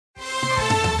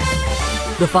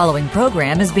The following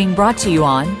program is being brought to you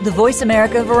on the Voice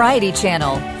America Variety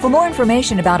Channel. For more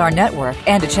information about our network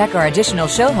and to check our additional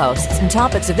show hosts and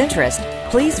topics of interest,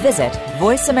 please visit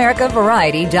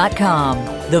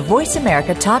voiceamericavariety.com. The Voice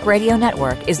America Talk Radio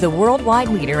Network is the worldwide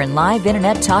leader in live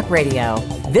Internet talk radio.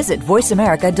 Visit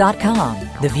voiceamerica.com.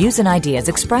 The views and ideas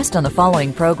expressed on the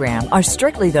following program are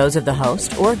strictly those of the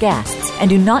host or guests and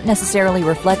do not necessarily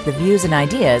reflect the views and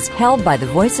ideas held by the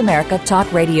Voice America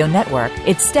Talk Radio Network,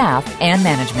 its staff, and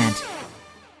management.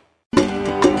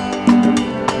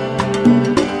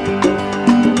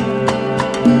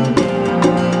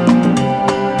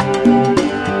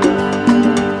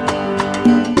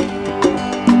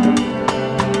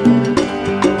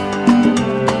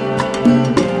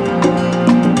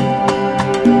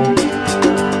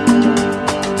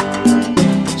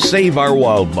 Save our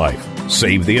wildlife,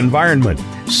 save the environment,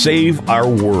 save our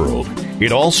world.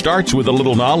 It all starts with a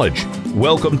little knowledge.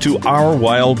 Welcome to Our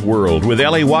Wild World with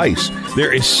Ellie Weiss.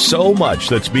 There is so much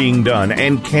that's being done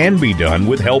and can be done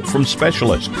with help from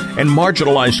specialists and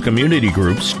marginalized community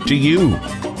groups to you.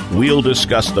 We'll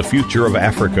discuss the future of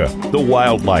Africa, the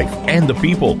wildlife, and the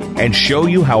people, and show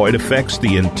you how it affects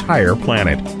the entire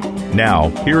planet.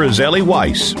 Now, here is Ellie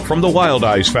Weiss from the Wild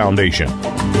Eyes Foundation.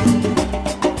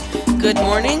 Good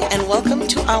morning and welcome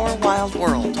to Our Wild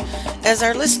World. As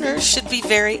our listeners should be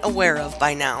very aware of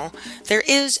by now, there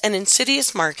is an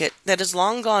insidious market that has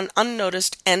long gone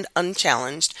unnoticed and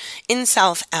unchallenged in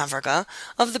South Africa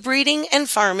of the breeding and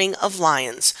farming of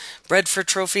lions, bred for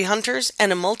trophy hunters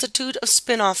and a multitude of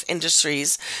spin-off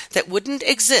industries that wouldn't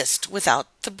exist without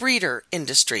the breeder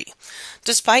industry.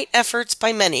 Despite efforts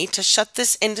by many to shut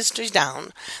this industry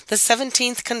down, the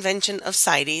 17th Convention of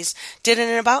CITES did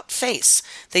an about-face.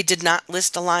 They did not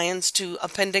list lions to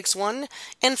Appendix 1,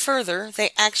 and further, they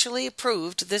actually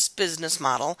approved this business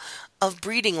model of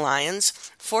breeding lions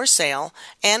for sale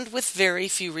and with very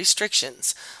few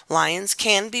restrictions. Lions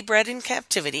can be bred in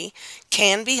captivity,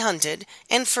 can be hunted,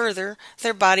 and further,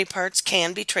 their body parts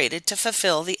can be traded to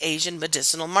fulfill the Asian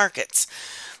medicinal markets.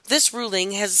 This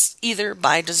ruling has either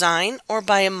by design or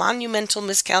by a monumental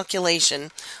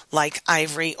miscalculation, like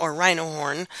ivory or rhino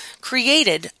horn,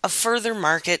 created a further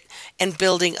market and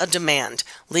building a demand,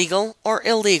 legal or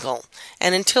illegal.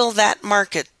 And until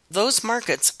those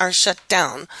markets are shut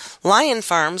down, lion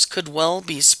farms could well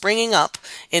be springing up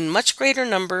in much greater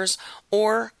numbers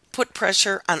or put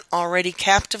pressure on already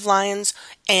captive lions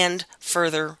and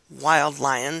further wild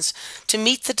lions to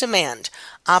meet the demand,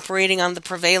 operating on the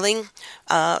prevailing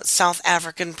South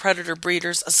African Predator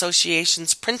Breeders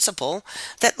Association's principle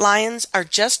that lions are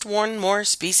just one more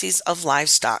species of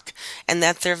livestock and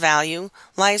that their value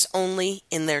lies only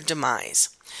in their demise.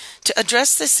 To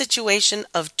address this situation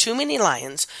of too many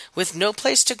lions with no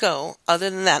place to go other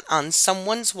than that on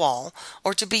someone's wall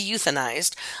or to be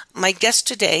euthanized, my guest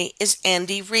today is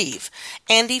Andi Rive.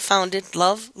 Andi founded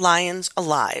Love Lions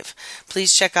Alive.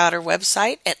 Please check out her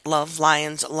website at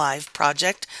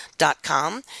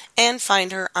lovelionsalliveproject.com and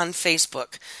find her on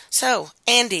Facebook. So,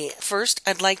 Andi, first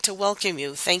I'd like to welcome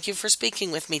you. Thank you for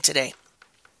speaking with me today.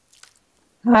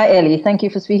 Hi, Ellie. Thank you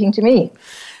for speaking to me.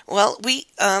 Well,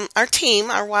 our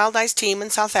Wild Eyes team in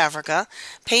South Africa,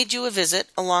 paid you a visit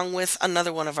along with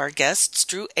another one of our guests,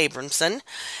 Drew Abramson,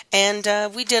 and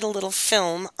we did a little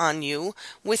film on you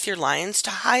with your lions to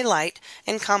highlight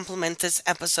and complement this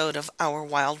episode of Our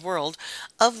Wild World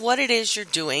of what it is you're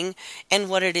doing and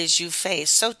what it is you face.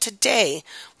 So today,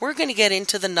 we're going to get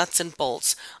into the nuts and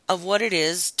bolts of what it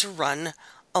is to run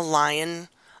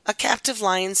a captive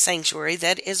lion sanctuary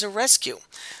that is a rescue.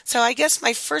 So I guess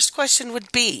my first question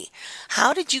would be,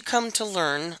 how did you come to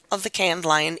learn of the canned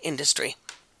lion industry?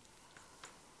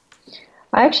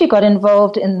 I actually got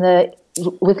involved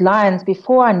with lions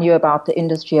before I knew about the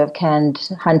industry of canned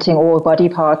hunting or body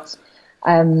parts.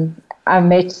 I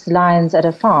met lions at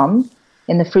a farm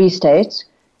in the Free State,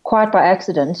 quite by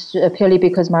accident, purely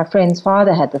because my friend's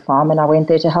father had the farm and I went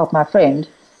there to help my friend.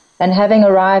 And having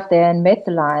arrived there and met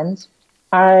the lions,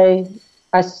 I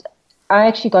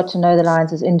actually got to know the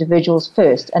lions as individuals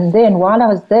first. And then while I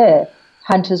was there,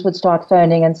 hunters would start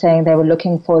phoning and saying they were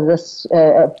looking for this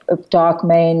a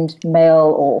dark-maned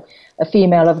male or a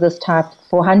female of this type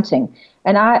for hunting.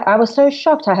 And I was so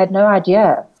shocked, I had no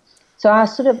idea. So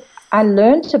I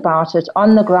learned about it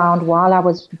on the ground while I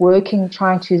was working,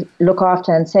 trying to look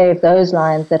after and save those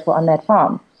lions that were on that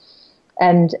farm.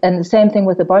 And the same thing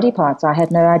with the body parts. I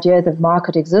had no idea the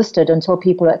market existed until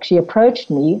people actually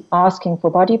approached me asking for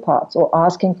body parts or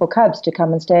asking for cubs to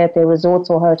come and stay at their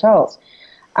resorts or hotels.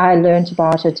 I learned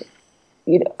about it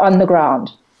on the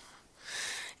ground.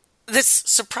 This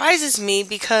surprises me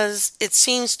because it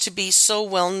seems to be so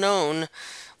well known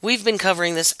we've been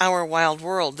covering this Our Wild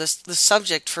World, this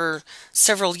subject for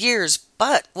several years.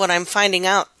 But what I'm finding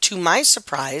out, to my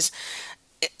surprise,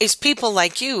 is people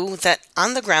like you that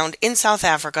on the ground in South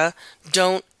Africa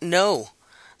don't know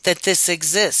that this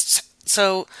exists.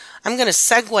 So I'm going to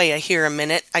segue here a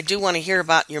minute. I do want to hear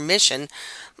about your mission.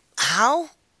 How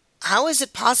is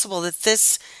it possible that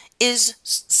this is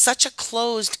such a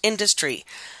closed industry?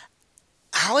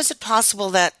 How is it possible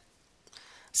that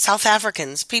South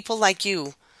Africans, people like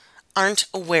you, aren't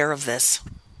aware of this?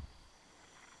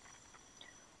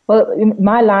 Well,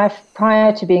 my life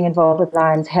prior to being involved with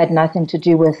lions had nothing to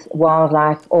do with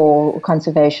wildlife or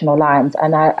conservation or lions.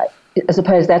 And I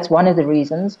suppose that's one of the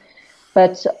reasons.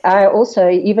 But I also,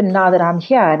 even now that I'm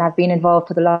here and I've been involved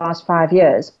for the last 5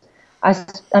 years,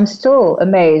 I'm still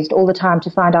amazed all the time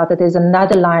to find out that there's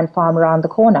another lion farm around the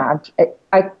corner. There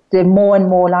are more and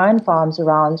more lion farms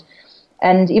around.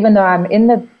 And even though I'm in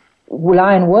the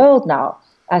lion world now,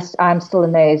 I'm still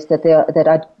amazed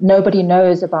that nobody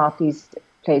knows about these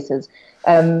places.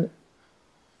 And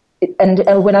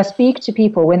when I speak to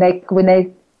people, when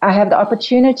I have the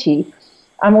opportunity,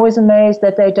 I'm always amazed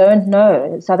that they don't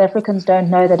know. South Africans don't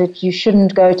know that you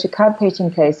shouldn't go to cub petting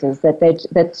places,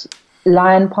 that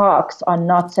lion parks are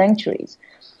not sanctuaries.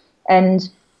 And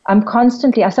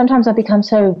sometimes I become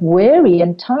so weary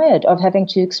and tired of having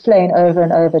to explain over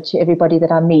and over to everybody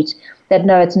that I meet that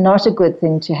no, it's not a good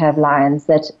thing to have lions,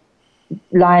 that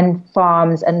lion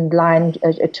farms and lion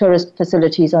tourist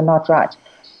facilities are not right.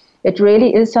 It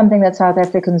really is something that South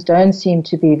Africans don't seem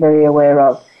to be very aware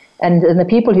of. And the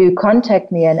people who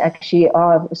contact me and actually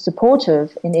are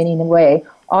supportive in any way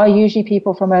are usually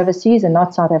people from overseas and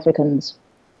not South Africans.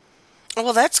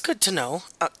 Well, that's good to know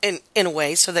in a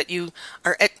way, so that you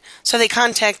are. So they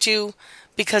contact you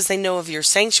because they know of your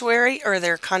sanctuary, or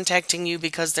they're contacting you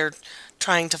because they're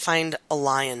trying to find a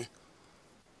lion?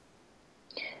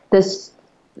 The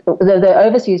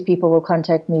overseas people will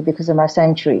contact me because of my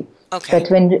sanctuary. Okay. But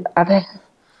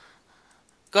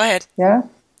Go ahead. Yeah.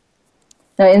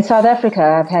 No, in South Africa,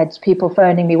 I've had people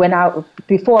phoning me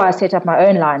before I set up my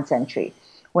own lion sanctuary,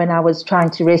 when I was trying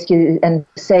to rescue and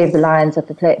save the lions at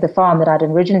the farm that I'd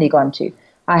originally gone to.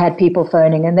 I had people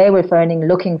phoning, and they were phoning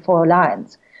looking for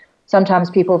lions. Sometimes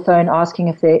people phone asking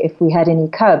if we had any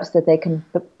cubs that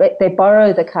they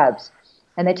borrow the cubs,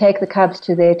 and they take the cubs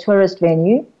to their tourist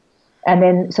venue, and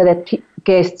then so that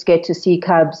guests get to see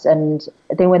cubs. And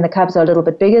then when the cubs are a little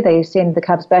bit bigger, they send the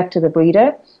cubs back to the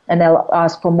breeder, and they'll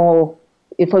ask for more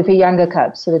for younger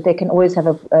cubs, so that they can always have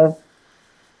a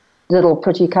little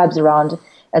pretty cubs around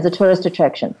as a tourist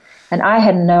attraction. And I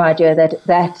had no idea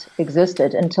that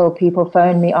existed until people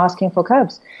phoned me asking for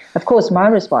cubs. Of course, my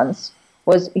response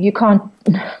was, you can't.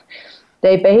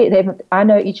 I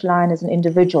know each lion is an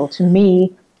individual. To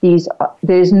me,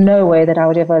 there's no way that I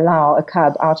would ever allow a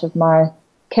cub out of my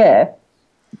care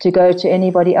to go to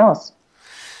anybody else.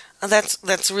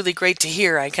 That's really great to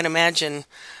hear. I can imagine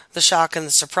the shock and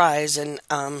the surprise, and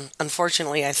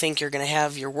unfortunately, I think you're going to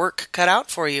have your work cut out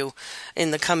for you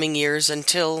in the coming years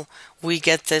until we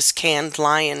get this canned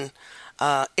lion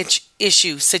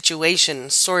issue situation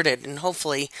sorted, and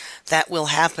hopefully that will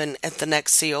happen at the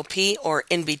next COP or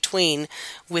in between,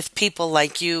 with people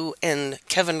like you and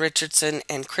Kevin Richardson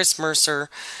and Chris Mercer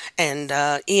and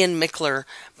Ian Mickler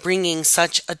bringing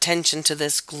such attention to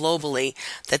this globally,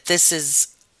 that this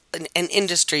is an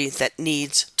industry that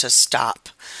needs to stop.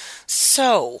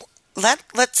 So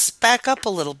let's back up a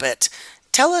little bit.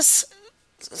 Tell us,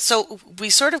 so we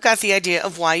sort of got the idea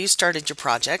of why you started your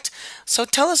project. So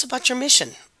tell us about your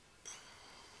mission.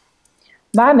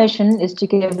 My mission is to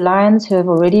give lions who have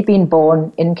already been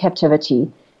born in captivity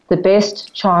the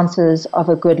best chances of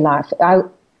a good life. I'm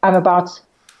about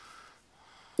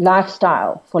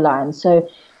lifestyle for lions. So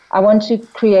I want to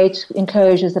create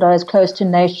enclosures that are as close to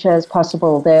nature as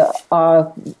possible. There are,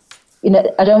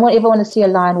 I don't ever want to see a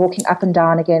lion walking up and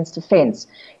down against a fence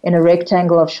in a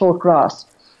rectangle of short grass,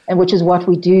 and which is what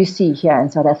we do see here in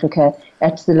South Africa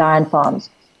at the lion farms.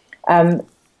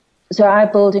 So I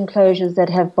build enclosures that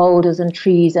have boulders and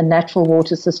trees and natural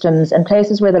water systems and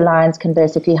places where the lions can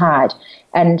basically hide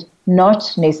and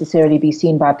not necessarily be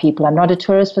seen by people. I'm not a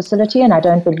tourist facility, and I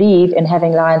don't believe in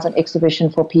having lions on exhibition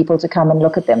for people to come and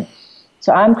look at them.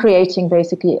 So I'm creating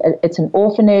basically, it's an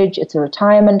orphanage, it's a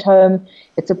retirement home,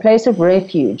 it's a place of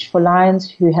refuge for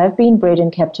lions who have been bred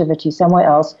in captivity somewhere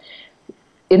else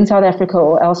in South Africa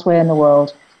or elsewhere in the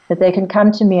world, that they can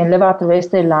come to me and live out the rest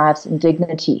of their lives in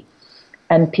dignity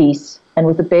and peace and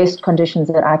with the best conditions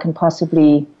that I can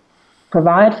possibly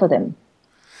provide for them.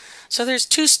 So there's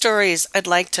two stories I'd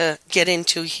like to get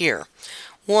into here.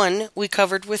 One we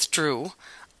covered with Drew,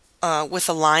 with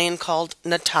a lion called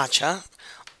Natasha,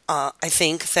 I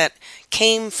think, that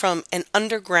came from an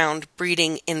underground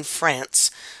breeding in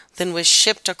France, then was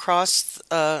shipped across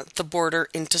the border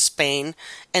into Spain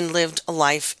and lived a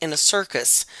life in a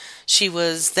circus. She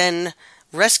was then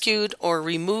rescued or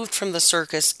removed from the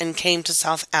circus and came to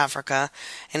South Africa.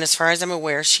 And as far as I'm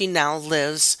aware, she now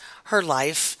lives her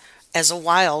life as a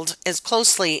wild, as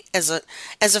closely as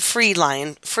a free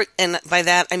lion. And by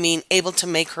that, I mean able to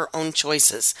make her own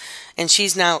choices. And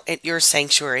she's now at your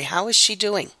sanctuary. How is she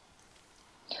doing?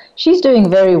 She's doing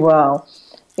very well.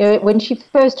 When she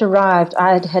first arrived,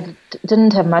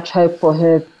 didn't have much hope for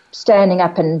her standing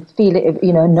up and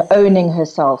owning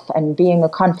herself and being a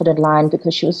confident lion,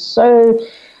 because she was so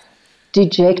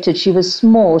dejected. She was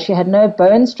small. She had no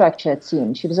bone structure, it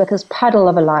seemed. She was like this puddle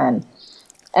of a lion.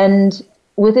 And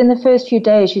within the first few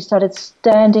days, she started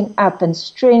standing up and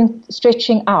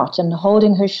stretching out and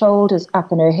holding her shoulders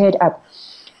up and her head up.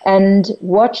 And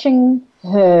watching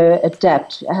her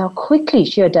adapt, how quickly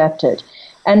she adapted.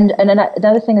 And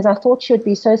another thing is, I thought she would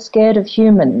be so scared of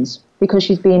humans because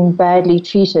she's been badly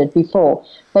treated before.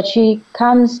 But she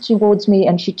comes towards me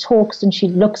and she talks and she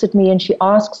looks at me and she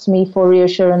asks me for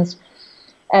reassurance.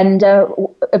 And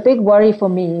a big worry for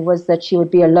me was that she would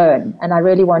be alone. And I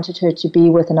really wanted her to be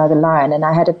with another lion. And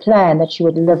I had a plan that she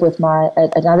would live with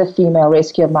another female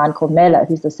rescue of mine called Mela,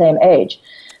 who's the same age.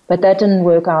 But that didn't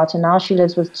work out. And now she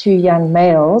lives with two young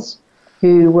males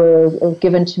who were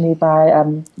given to me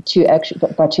by two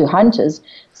hunters,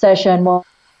 Sasha and Moya.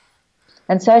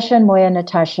 And Sasha and Moya and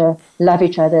Natasha love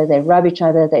each other, they rub each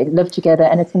other, they live together,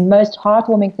 and it's the most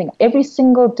heartwarming thing. Every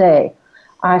single day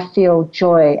I feel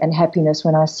joy and happiness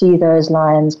when I see those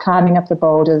lions climbing up the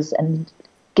boulders and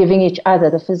giving each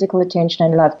other the physical attention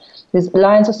and love. Because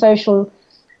lions are social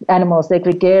animals, they're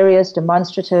gregarious,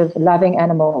 demonstrative, loving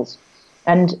animals.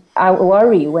 And I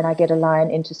worry when I get a lion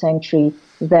into sanctuary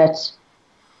that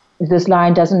this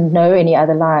lion doesn't know any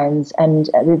other lions, and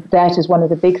that is one of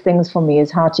the big things for me,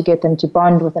 is how to get them to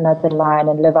bond with another lion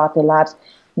and live out their lives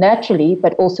naturally,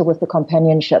 but also with the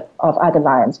companionship of other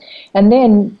lions. And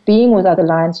then being with other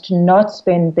lions, to not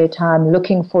spend their time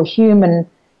looking for human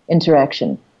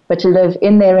interaction, but to live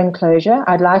in their enclosure.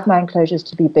 I'd like my enclosures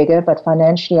to be bigger, but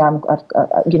financially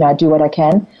I do what I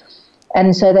can.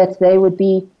 And so that they would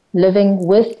be living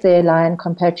with their lion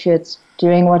compatriots,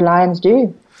 doing what lions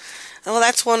do. Well,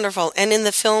 that's wonderful. And in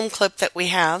the film clip that we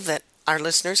have that our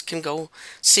listeners can go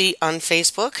see on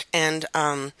Facebook, and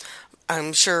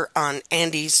I'm sure on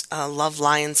Andi's Love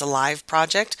Lions Alive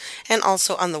project, and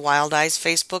also on the Wild Eyes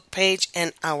Facebook page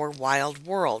and Our Wild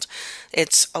World.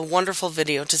 It's a wonderful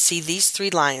video to see these three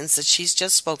lions that she's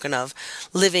just spoken of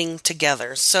living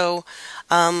together. So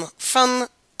from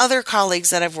other colleagues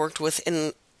that I've worked with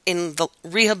in the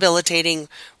rehabilitating,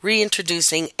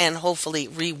 reintroducing, and hopefully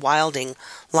rewilding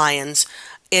lions,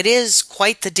 it is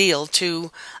quite the deal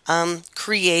to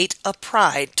create a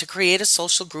pride, to create a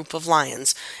social group of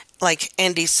lions. Like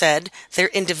Andi said, they're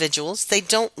individuals. They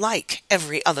don't like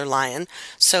every other lion.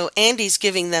 So Andi's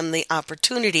giving them the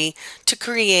opportunity to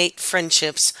create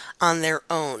friendships on their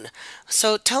own.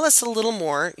 So tell us a little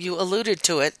more. You alluded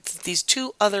to it. These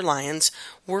two other lions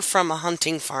were from a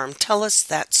hunting farm. Tell us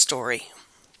that story.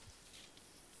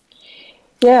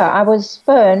 Yeah, I was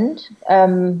phoned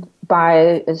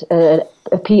by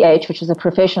a PH, which is a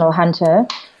professional hunter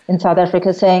in South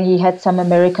Africa, saying he had some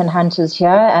American hunters here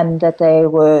and that they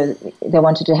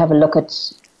wanted to have a look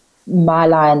at my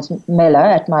lion's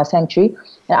Mela at my sanctuary.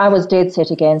 And I was dead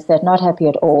set against that, not happy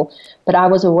at all. But I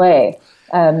was away.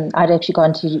 I'd actually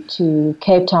gone to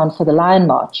Cape Town for the Lion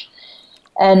March.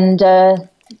 And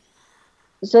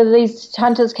so these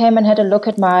hunters came and had a look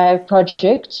at my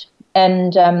project.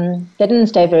 And they didn't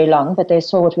stay very long, but they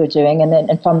saw what we were doing.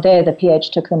 And from there, the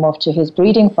PH took them off to his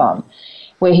breeding farm,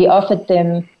 where he offered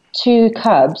them two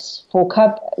cubs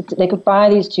they could buy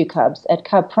these two cubs at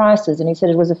cub prices. And he said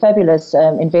it was a fabulous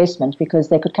investment because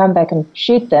they could come back and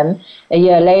shoot them a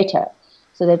year later.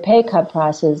 So they'd pay cub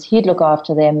prices, he'd look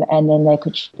after them, and then they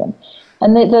could shoot them.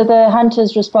 And the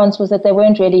hunter's response was that they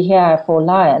weren't really here for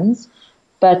lions,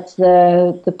 but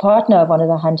the partner of one of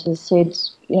the hunters said,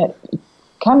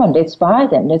 come on, let's buy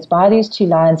them. Let's buy these two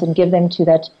lions and give them to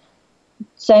that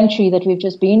sanctuary that we've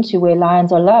just been to where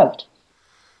lions are loved.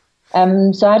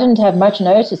 So I didn't have much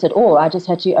notice at all. I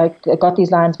got these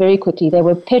lions very quickly. They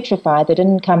were petrified. They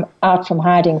didn't come out from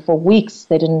hiding for weeks.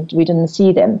 We didn't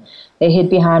see them. They hid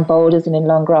behind boulders and in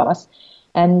long grass.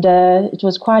 And it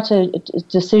was quite a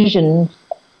decision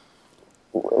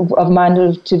of mine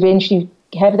to eventually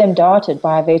have them darted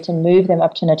by a vet and move them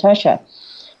up to Natasha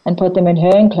and put them in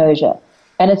her enclosure.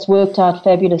 And it's worked out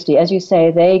fabulously. As you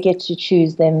say, they get to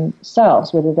choose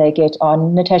themselves whether they get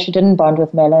on. Natasha didn't bond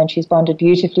with Mela, and she's bonded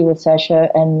beautifully with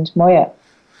Sasha and Moya.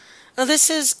 Now,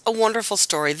 this is a wonderful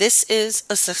story. This is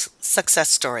a success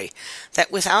story.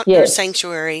 That without your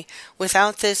sanctuary,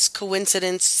 without this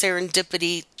coincidence,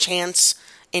 serendipity, chance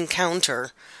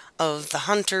encounter of the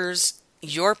hunters,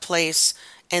 your place,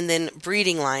 and then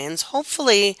breeding lions,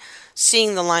 hopefully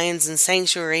seeing the lions in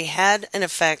sanctuary had an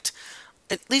effect.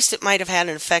 At least it might have had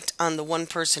an effect on the one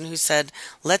person who said,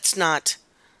 let's not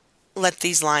let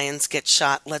these lions get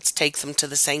shot. Let's take them to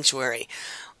the sanctuary.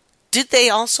 Did they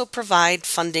also provide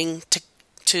funding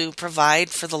to provide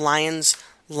for the lions'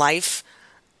 life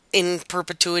in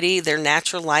perpetuity, their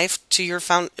natural life, to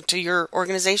your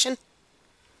organization?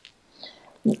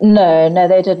 No,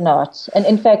 they did not. And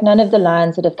in fact, none of the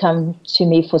lions that have come to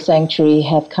me for sanctuary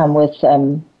have come with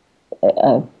a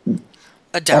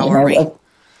dowry.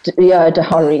 A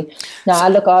dowry. Now, I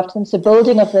look after them. So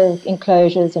building of the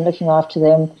enclosures and looking after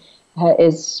them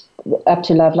is up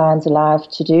to Love Lions Alive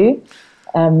to do.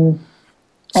 And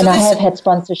I have had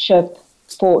sponsorship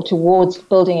towards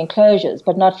building enclosures,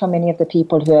 but not from any of the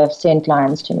people who have sent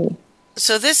lions to me.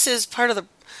 So this is part of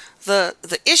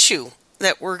the issue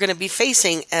that we're going to be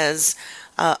facing as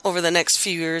over the next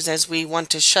few years as we want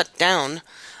to shut down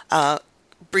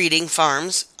breeding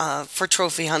farms for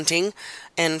trophy hunting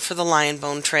and for the lion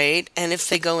bone trade. And if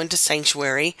they go into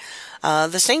sanctuary,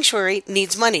 the sanctuary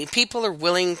needs money. People are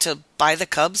willing to buy the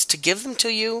cubs to give them to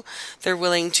you. They're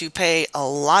willing to pay a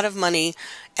lot of money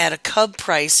at a cub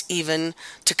price even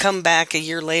to come back a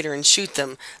year later and shoot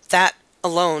them. That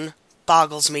alone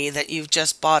boggles me that you've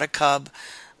just bought a cub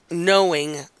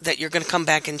knowing that you're going to come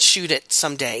back and shoot it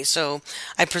someday. So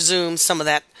I presume some of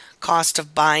that cost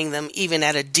of buying them, even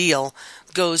at a deal,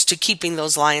 goes to keeping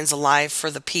those lions alive for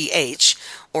the PH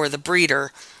or the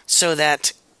breeder so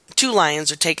that 2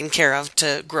 lions are taken care of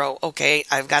to grow. Okay,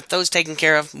 I've got those taken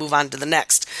care of, move on to the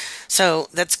next. So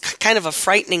that's kind of a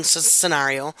frightening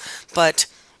scenario, but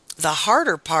the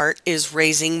harder part is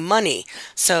raising money.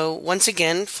 So once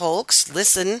again, folks,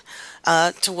 listen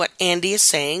to what Andi is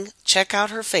saying. Check out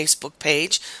her Facebook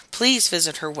page. Please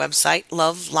visit her website,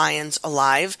 Love Lions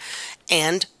Alive,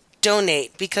 and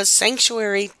donate, because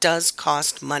sanctuary does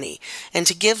cost money. And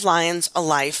to give lions a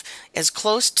life as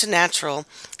close to natural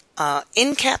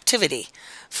in captivity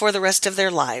for the rest of their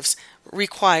lives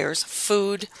requires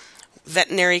food,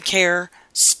 veterinary care,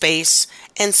 space,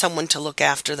 and someone to look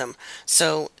after them.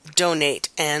 So donate,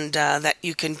 and that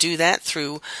you can do that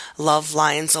through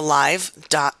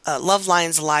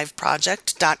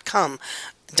lovelionsaliveproject.com.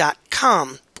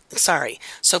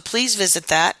 So please visit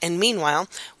that. And meanwhile,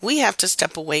 we have to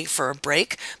step away for a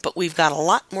break, but we've got a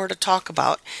lot more to talk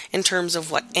about in terms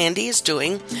of what Andi is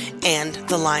doing and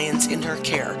the lions in her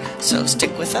care. So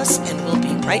stick with us and we'll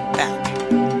be right back.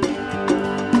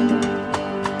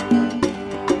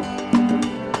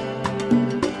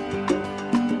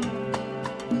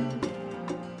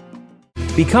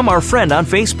 Become our friend on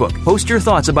Facebook. Post your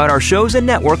thoughts about our shows and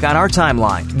network on our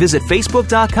timeline. Visit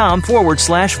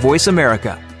facebook.com/Voice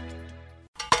America.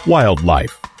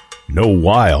 Wildlife. No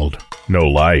wild, no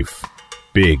life.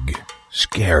 Big,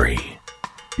 scary,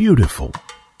 beautiful.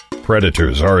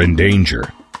 Predators are in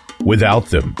danger. Without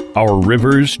them, our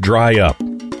rivers dry up.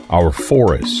 Our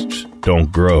forests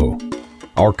don't grow.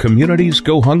 Our communities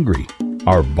go hungry.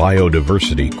 Our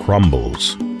biodiversity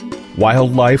crumbles.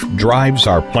 Wildlife drives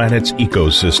our planet's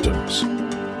ecosystems.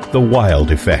 The wild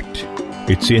effect.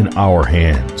 It's in our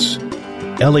hands.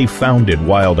 Ellie founded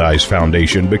Wild Eyes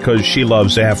Foundation because she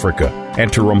loves Africa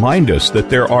and to remind us that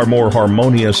there are more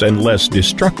harmonious and less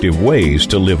destructive ways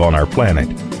to live on our planet.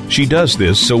 She does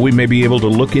this so we may be able to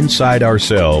look inside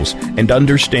ourselves and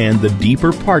understand the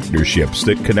deeper partnerships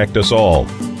that connect us all,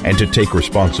 and to take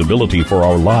responsibility for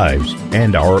our lives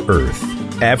and our Earth.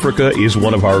 Africa is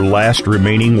one of our last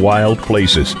remaining wild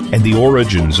places and the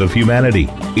origins of humanity.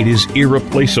 It is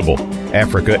irreplaceable.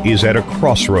 Africa is at a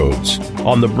crossroads,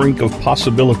 on the brink of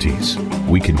possibilities.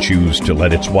 We can choose to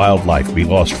let its wildlife be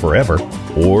lost forever,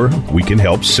 or we can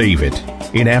help save it.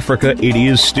 In Africa, it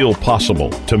is still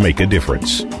possible to make a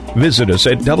difference. Visit us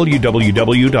at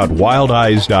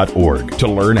www.wildeyes.org to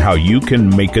learn how you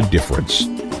can make a difference.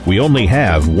 We only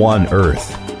have one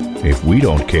Earth. If we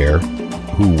don't care,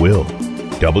 who will?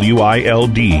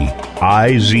 WILDIZE.org.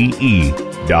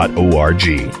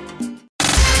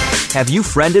 Have you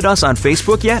friended us on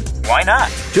Facebook yet? Why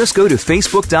not? Just go to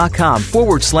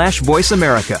facebook.com/Voice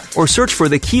America or search for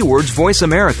the keywords Voice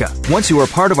America. Once you are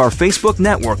part of our Facebook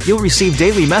network, you'll receive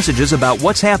daily messages about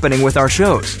what's happening with our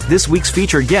shows, this week's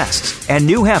featured guests, and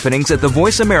new happenings at the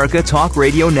Voice America Talk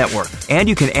Radio Network. And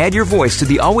you can add your voice to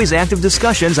the always active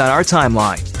discussions on our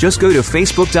timeline. Just go to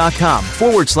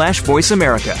facebook.com/Voice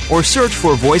America or search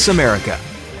for Voice America.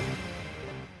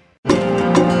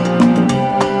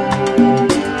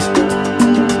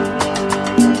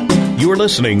 You're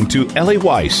listening to Ellie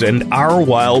Weiss and Our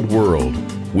Wild World.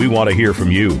 We want to hear from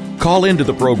you. Call into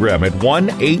the program at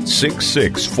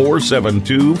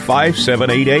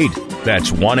 1-866-472-5788.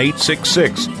 That's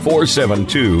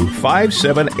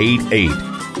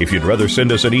 1-866-472-5788. If you'd rather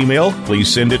send us an email,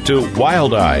 please send it to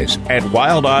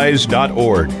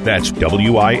wildize@wildize.org. That's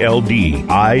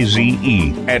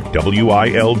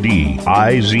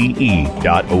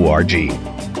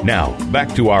WILDIZE@WILDIZE.org. Now,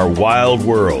 back to our wild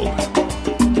world.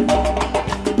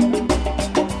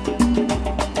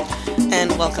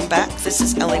 And welcome back. This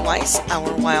is Ellie Weiss,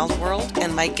 Our Wild World,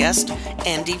 and my guest,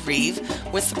 Andi Rive,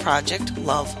 with the project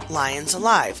Love Lions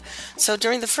Alive. So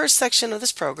during the first section of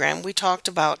this program, we talked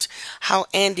about how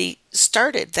Andi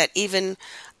started, that even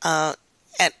at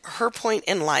her point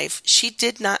in life, she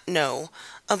did not know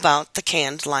about the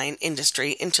canned lion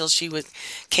industry until she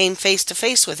came face to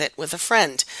face with it with a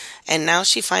friend. And now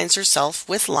she finds herself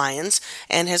with lions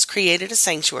and has created a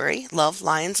sanctuary, Love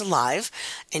Lions Alive.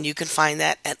 And you can find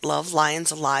that at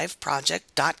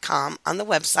lovelionsaliveproject.com on the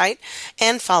website,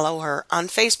 and follow her on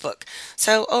Facebook.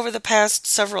 So over the past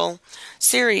several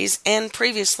series and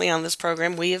previously on this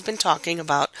program, we have been talking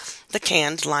about the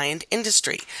canned lion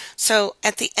industry. So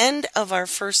at the end of our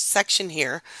first section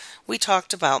here, we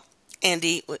talked about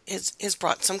Andi has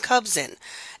brought some cubs in.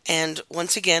 And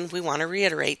once again, we want to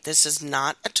reiterate, this is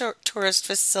not a tourist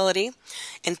facility,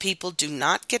 and people do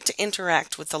not get to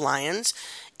interact with the lions,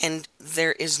 and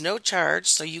there is no charge,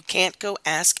 so you can't go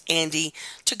ask Andi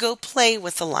to go play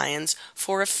with the lions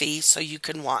for a fee so you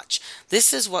can watch.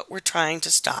 This is what we're trying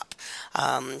to stop.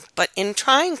 But in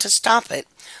trying to stop it,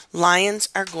 lions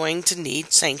are going to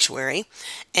need sanctuary,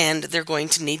 and they're going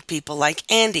to need people like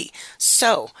Andi.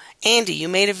 So, Andi, you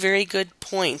made a very good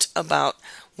point about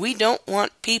we don't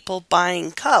want people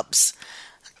buying cubs.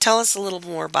 Tell us a little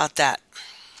more about that.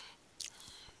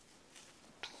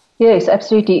 Yes,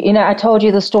 absolutely. I told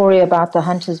you the story about the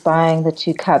hunters buying the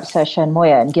 2 cubs, Sasha and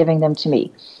Moya, and giving them to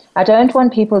me. I don't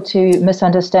want people to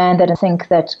misunderstand that and think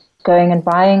that going and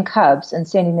buying cubs and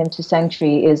sending them to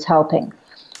sanctuary is helping.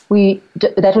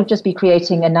 That would just be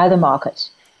creating another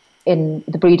market.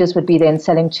 The breeders would be then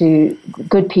selling to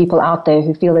good people out there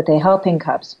who feel that they're helping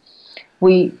cubs.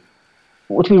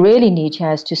 What we really need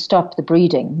here is to stop the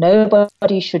breeding.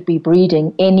 Nobody should be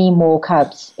breeding any more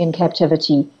cubs in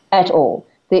captivity at all.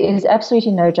 There is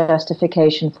absolutely no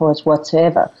justification for it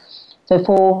whatsoever. So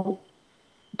for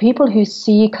people who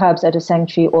see cubs at a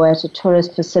sanctuary or at a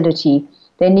tourist facility,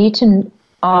 they need to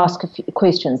ask a few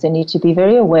questions. They need to be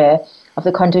very aware of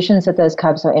the conditions that those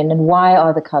cubs are in and why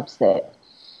are the cubs there.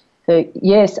 So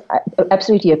yes, I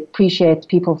absolutely appreciate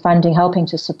people helping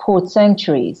to support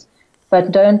sanctuaries,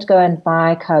 but don't go and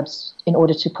buy cubs in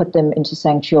order to put them into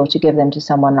sanctuary or to give them to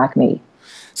someone like me.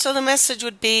 So the message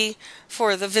would be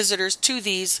for the visitors to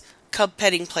these cub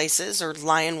petting places or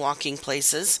lion walking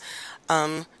places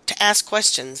to ask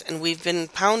questions. And we've been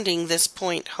pounding this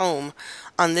point home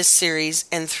on this series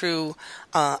and through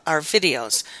our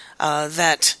videos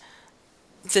that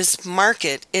this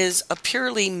market is a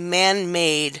purely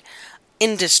man-made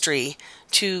industry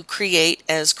to create,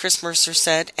 as Chris Mercer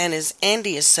said and as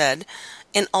Andi has said,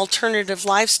 an alternative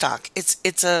livestock.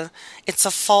 It's a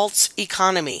false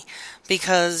economy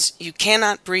because you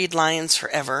cannot breed lions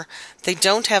forever. They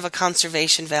don't have a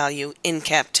conservation value in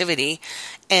captivity,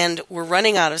 and we're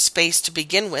running out of space to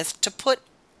begin with to put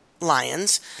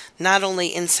lions, not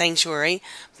only in sanctuary,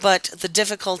 but the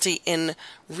difficulty in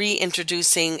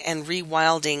reintroducing and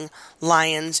rewilding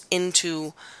lions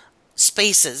into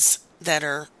spaces that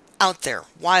are out there,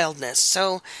 wildness.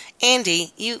 So,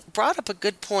 Andi, you brought up a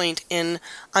good point on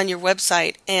your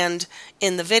website and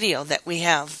in the video that we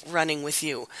have running with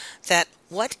you, that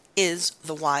what is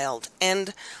the wild?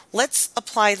 And let's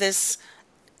apply this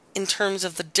in terms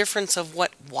of the difference of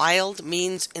what wild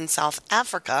means in South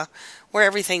Africa, where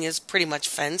everything is pretty much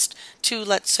fenced, to,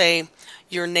 let's say,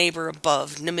 your neighbor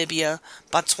above, Namibia,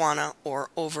 Botswana, or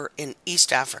over in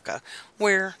East Africa,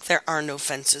 where there are no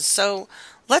fences. So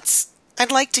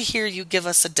I'd like to hear you give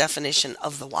us a definition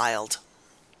of the wild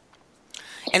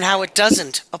and how it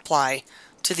doesn't apply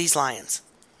to these lions.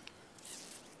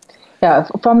 Yeah,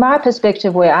 from my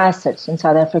perspective, where I sit in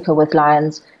South Africa with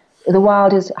lions, the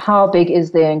wild is how big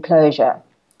is their enclosure?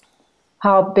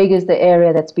 How big is the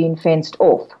area that's been fenced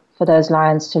off for those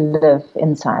lions to live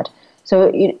inside?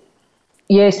 So,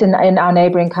 yes, in our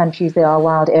neighboring countries there are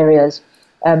wild areas,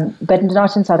 but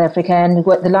not in South Africa. And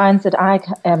the lions that I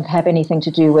have anything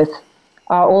to do with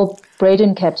are all bred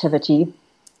in captivity.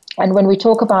 And when we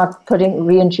talk about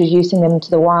reintroducing them to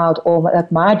the wild, or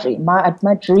my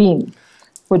dream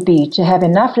would be to have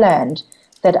enough land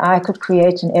that I could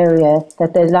create an area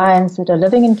that the lions that are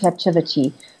living in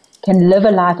captivity can live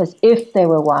a life as if they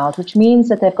were wild, which means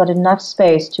that they've got enough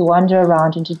space to wander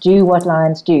around and to do what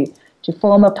lions do, to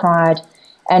form a pride,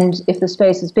 and if the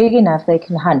space is big enough, they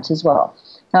can hunt as well.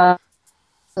 Now,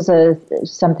 this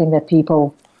is something that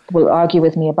people will argue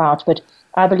with me about, but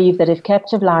I believe that if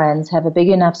captive lions have a big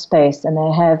enough space and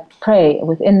they have prey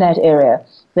within that area,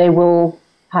 they will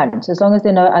hunt, as long as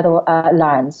there are no other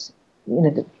lions.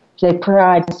 They're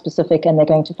pride specific and they're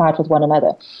going to fight with one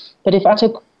another. But if I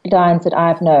took lions that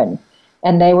I've known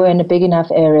and they were in a big enough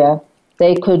area,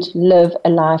 they could live a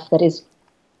life that is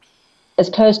as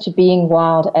close to being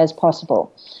wild as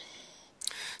possible.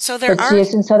 So there are...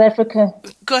 Yes, in South Africa...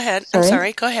 Go ahead. I'm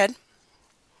sorry. Go ahead.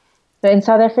 But in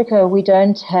South Africa, we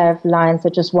don't have lions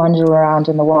that just wander around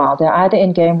in the wild. They're either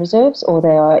in game reserves or they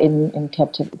are in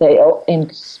captive. They are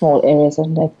in small areas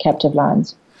and they're captive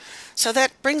lions. So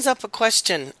that brings up a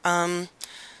question.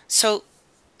 So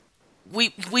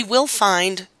we will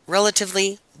find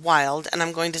relatively wild, and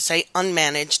I'm going to say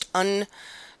unmanaged,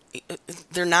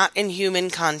 they're not in human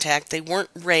contact. They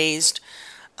weren't raised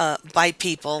by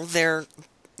people. They're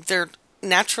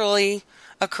naturally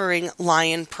occurring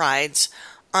lion prides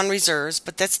on reserves,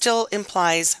 but that still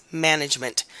implies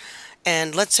management.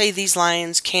 And let's say these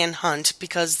lions can hunt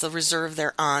because the reserve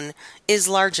they're on is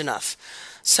large enough.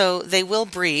 So they will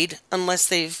breed unless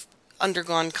they've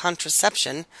undergone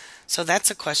contraception. So that's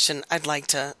a question I'd like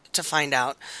to find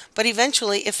out. But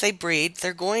eventually, if they breed,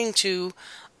 they're going to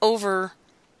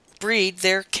overbreed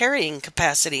their carrying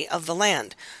capacity of the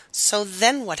land. So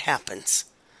then what happens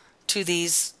to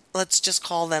these, let's just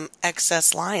call them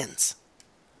excess lions?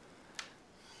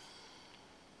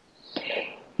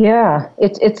 Yeah,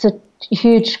 it's a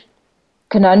huge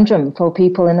conundrum for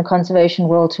people in the conservation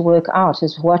world to work out,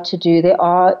 is what to do. There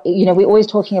are, we're always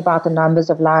talking about the numbers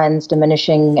of lions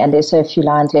diminishing and there's so few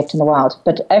lions left in the wild.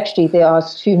 But actually there are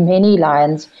too many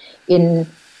lions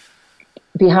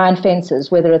behind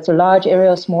fences, whether it's a large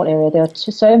area or small area. There are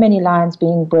so many lions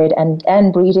being bred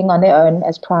and breeding on their own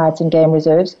as prides in game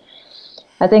reserves.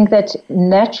 I think that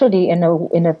naturally in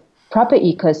a proper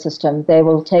ecosystem, they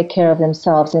will take care of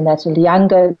themselves, and that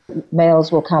younger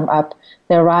males will come up,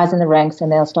 they'll rise in the ranks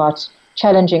and they'll start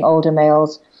challenging older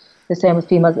males. The same with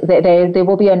females. There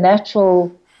will be a natural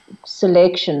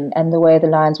selection and the way the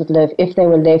lions would live if they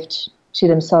were left to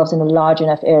themselves in a large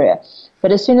enough area.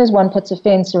 But as soon as one puts a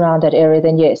fence around that area,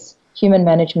 then yes, human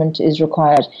management is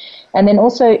required. And then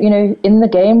also, in the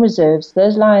game reserves,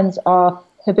 those lions are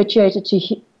habituated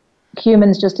to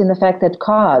humans just in the fact that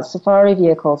safari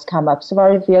vehicles come up.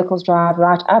 Safari vehicles drive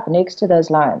right up next to those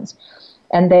lions.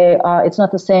 And it's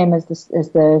not the same as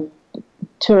the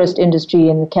tourist industry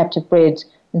and the captive bred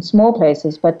in small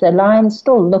places, but the lions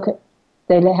still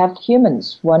they have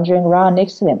humans wandering around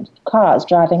next to them, cars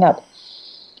driving up.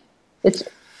 It's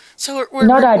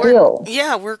not ideal.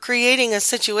 We're creating a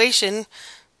situation,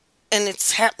 and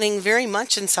it's happening very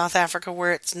much in South Africa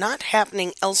where it's not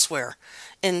happening elsewhere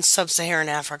in sub-Saharan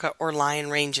Africa or lion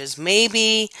ranges.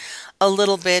 Maybe a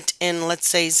little bit in, let's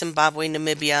say, Zimbabwe,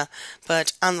 Namibia,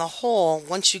 but on the whole,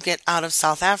 once you get out of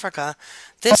South Africa,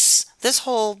 this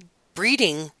whole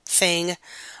breeding thing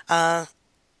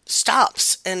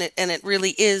stops, and it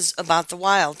really is about the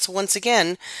wild. So once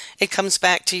again, it comes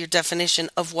back to your definition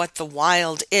of what the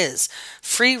wild is.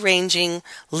 Free-ranging,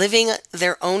 living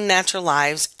their own natural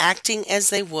lives, acting as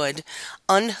they would,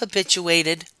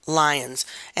 unhabituated lions.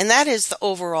 And that is the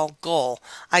overall goal,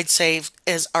 I'd say,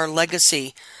 as our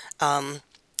legacy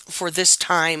for this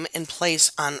time and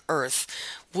place on Earth.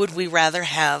 Would we rather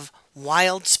have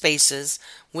wild spaces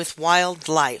with wild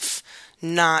life,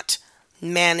 not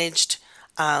managed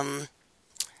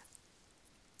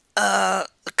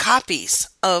copies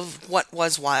of what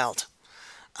was wild?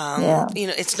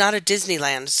 It's not a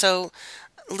Disneyland. So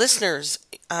listeners,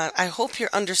 I hope you're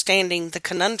understanding the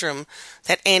conundrum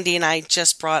that Andi and I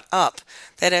just brought up,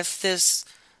 that if this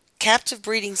captive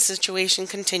breeding situation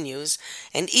continues,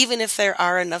 and even if there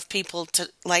are enough people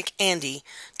like Andi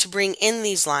to bring in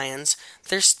these lions,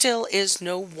 there still is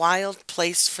no wild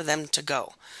place for them to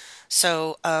go.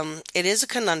 So it is a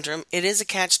conundrum, it is a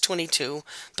catch-22,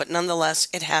 but nonetheless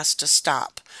it has to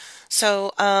stop.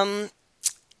 So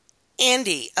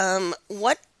Andi,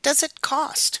 what does it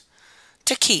cost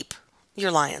to keep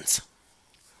your lions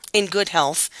in good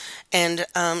health? And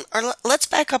let's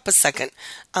back up a second.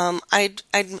 I'd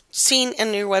seen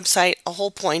in your website a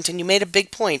whole point, and you made a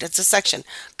big point. It's a section,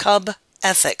 cub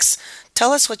ethics.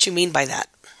 Tell us what you mean by that.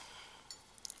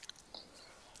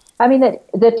 I mean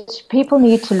that people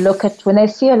need to look at, when they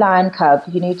see a lion cub,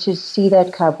 you need to see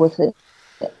that cub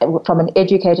from an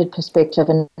educated perspective,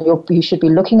 and you should be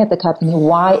looking at the cub and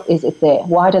why is it there?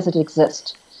 Why does it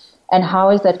exist? And how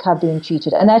is that cub being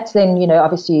treated? And that then,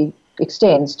 obviously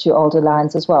extends to older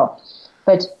lions as well.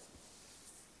 But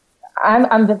I've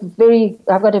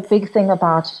got a big thing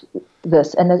about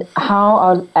this, and how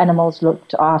are animals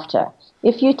looked after.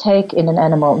 If you take in an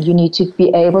animal, you need to be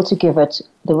able to give it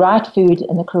the right food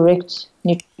and the correct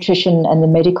nutrition, and the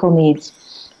medical needs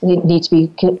need to be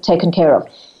taken care of.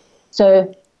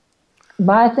 So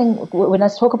my thing, when I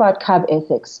talk about cub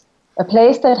ethics, a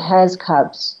place that has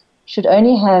cubs should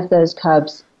only have those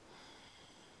cubs.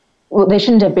 Well, they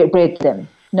shouldn't have bred them.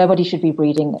 Nobody should be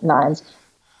breeding lions.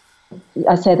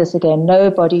 I say this again,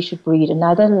 nobody should breed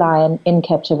another lion in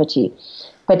captivity.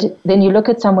 But then you look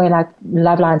at somewhere like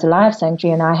Love Lions Alive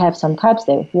Sanctuary, and I have some cubs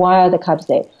there. Why are the cubs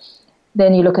there?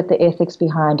 Then you look at the ethics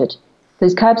behind it.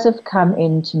 Those cubs have come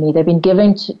into me. They've been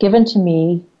given to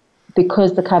me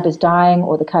because the cub is dying,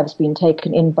 or the cub's been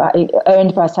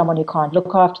owned by someone who can't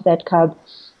look after that cub,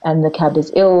 and the cub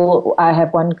is ill. I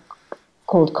have one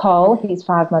called Carl. He's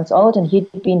 5 months old, and he'd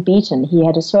been beaten. He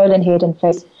had a swollen head and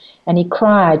face, and he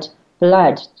cried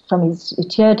blood from his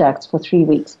tear ducts for 3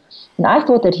 weeks. And I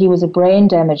thought that he was a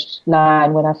brain-damaged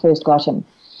lion when I first got him.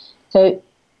 So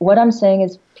what I'm saying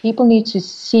is, people need to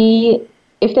see,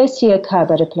 if they see a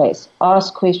cub at a place,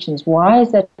 ask questions. Why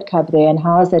is that cub there, and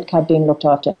how is that cub being looked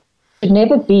after? It should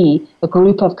never be a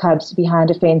group of cubs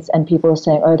behind a fence and people are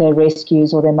saying, oh, they're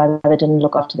rescues, or their mother didn't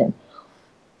look after them.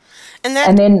 And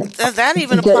that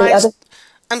even applies.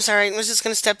 I'm sorry, I was just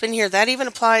going to step in here. That even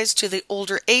applies to the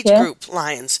older age group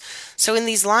lions. So in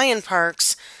these lion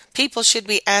parks, people should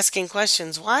be asking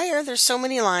questions. Why are there so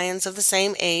many lions of the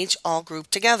same age all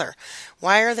grouped together?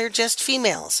 Why are there just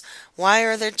females? Why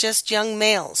are there just young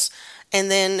males? And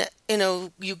then,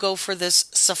 you go for this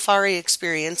safari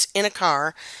experience in a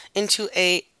car into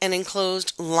an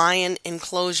enclosed lion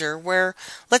enclosure where,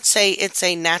 let's say it's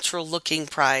a natural looking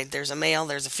pride. There's a male,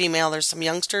 there's a female, there's some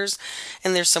youngsters,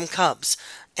 and there's some cubs.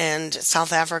 And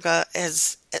South Africa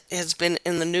has been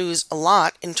in the news a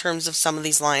lot in terms of some of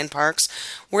these lion parks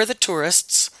where the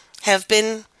tourists have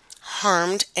been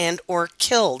harmed and or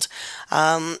killed.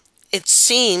 It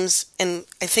seems, and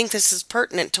I think this is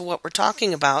pertinent to what we're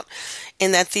talking about,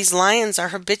 in that these lions are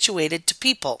habituated to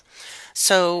people.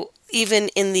 So even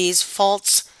in these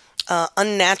false,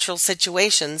 unnatural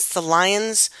situations, the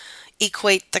lions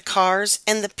equate the cars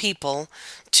and the people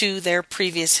to their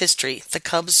previous history. The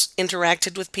cubs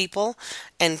interacted with people,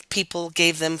 and people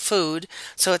gave them food.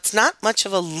 So it's not much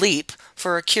of a leap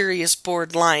for a curious,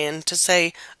 bored lion to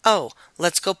say, oh,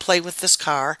 let's go play with this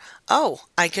car. Oh,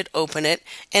 I could open it.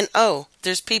 And oh,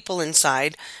 there's people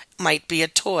inside. Might be a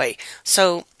toy.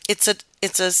 So it's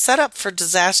a setup for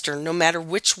disaster no matter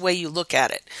which way you look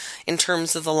at it in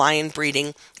terms of the lion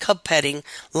breeding, cub petting,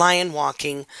 lion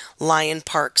walking, lion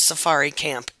park, safari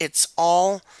camp. It's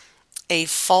all a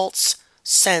false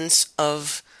sense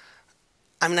of,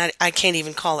 I can't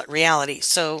even call it reality.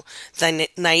 So the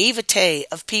naivete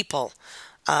of people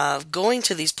going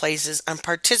to these places and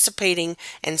participating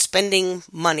and spending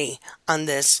money on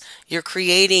this, you're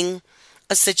creating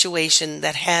a situation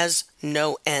that has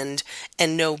no end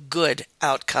and no good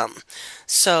outcome.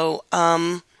 So,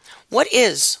 what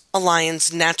is a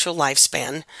lion's natural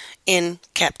lifespan in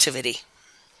captivity?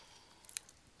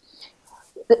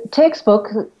 The textbook,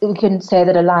 we can say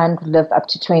that a lion could live up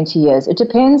to 20 years. It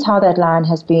depends how that lion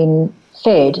has been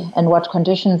fed and what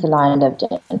conditions the lion lived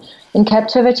in. In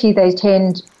captivity, they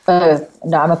tend,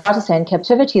 I'm about to say in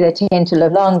captivity, they tend to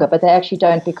live longer, but they actually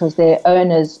don't, because their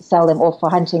owners sell them off for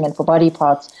hunting and for body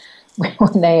parts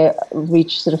when they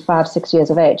reach sort of 5-6 years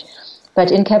of age.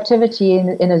 But in captivity,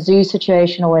 in a zoo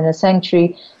situation or in a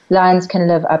sanctuary, lions can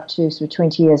live up to sort of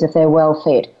 20 years if they're well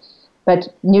fed.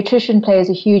 But nutrition plays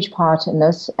a huge part in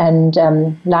this, and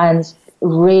lions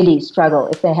really struggle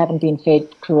if they haven't been fed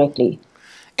correctly.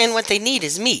 And what they need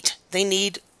is meat. They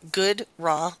need good,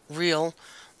 raw, real,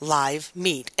 live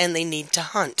meat, and they need to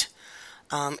hunt.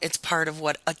 It's part of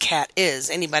what a cat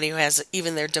is. Anybody who has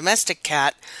even their domestic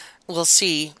cat will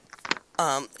see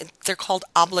they're called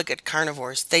obligate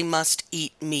carnivores. They must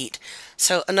eat meat.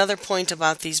 So another point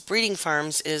about these breeding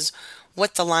farms is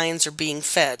what the lions are being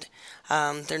fed.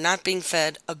 They're not being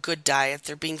fed a good diet.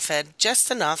 They're being fed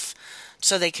just enough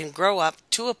so they can grow up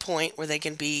to a point where they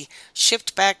can be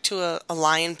shipped back to a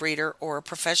lion breeder or a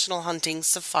professional hunting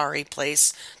safari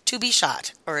place to be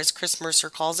shot, or as Chris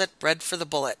Mercer calls it, bred for the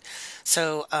bullet.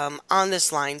 So on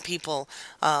this line, people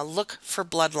look for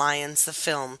Blood Lions, the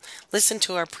film, listen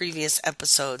to our previous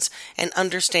episodes, and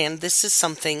understand this is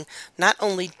something, not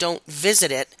only don't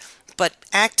visit it, but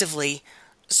actively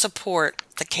support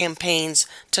the campaigns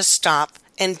to stop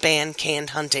and ban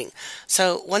canned hunting.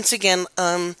 So once again,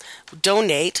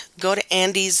 donate. Go to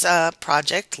Andi's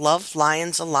project,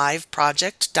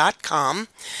 LoveLionsAliveProject.com,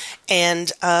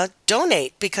 and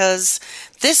donate, because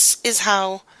this is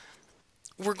how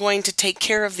we're going to take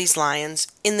care of these lions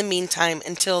in the meantime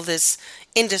until this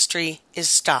industry is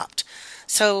stopped.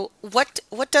 So what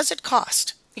does it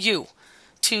cost you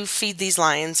to feed these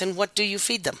lions, and what do you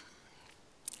feed them?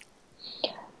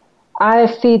 I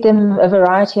feed them a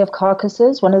variety of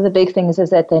carcasses. One of the big things is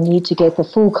that they need to get the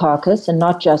full carcass and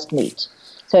not just meat.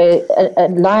 So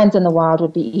lions in the wild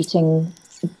would be eating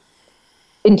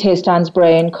intestines,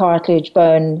 brain, cartilage,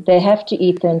 bone. They have to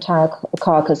eat the entire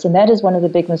carcass. And that is one of the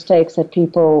big mistakes that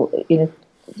people,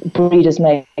 breeders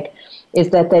make, is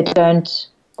that they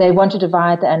want to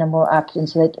divide the animal up, and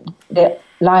so that the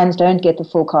lions don't get the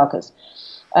full carcass.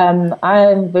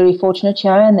 I'm very fortunate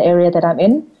here in the area that I'm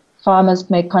in. Farmers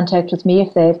make contact with me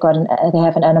if they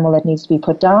have an animal that needs to be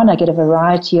put down. I get a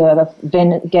variety of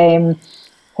game,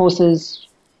 horses,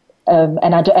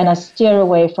 and I steer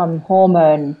away from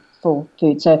hormone-full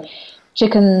food. So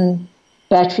chicken,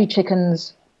 battery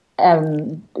chickens,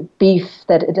 beef,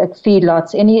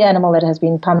 feedlots, any animal that has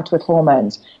been pumped with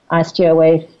hormones, I steer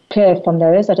away, clear from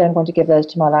those. I don't want to give those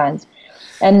to my lions.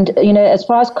 And, as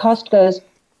far as cost goes,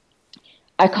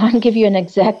 I can't give you an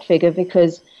exact figure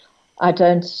because I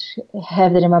don't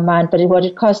have that in my mind, but what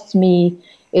it costs me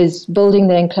is building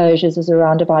the enclosures is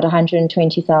around about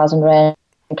 120,000 Rand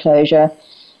enclosure.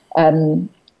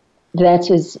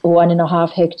 That is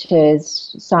 1.5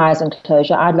 hectares size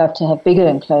enclosure. I'd love to have bigger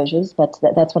enclosures, but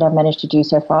that's what I've managed to do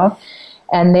so far.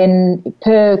 And then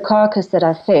per carcass that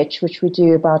I fetch, which we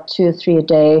do about 2 or 3 a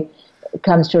day, it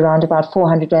comes to around about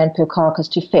 400 Rand per carcass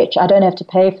to fetch. I don't have to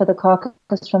pay for the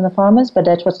carcass from the farmers, but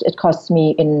that's what it costs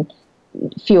me in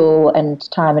fuel and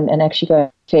time and actually go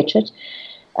fetch it.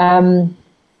 I'm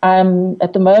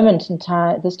at the moment in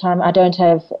time. This time I don't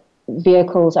have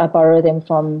vehicles. I borrow them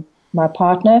from my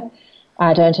partner.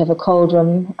 I don't have a cold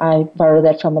room. I borrow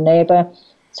that from a neighbor.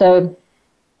 So,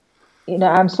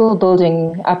 I'm still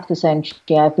building up the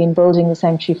sanctuary. I've been building the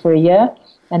sanctuary for a year,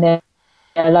 and there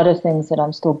are a lot of things that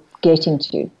I'm still getting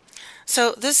to.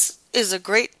 So this is a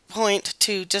great point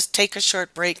to just take a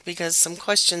short break, because some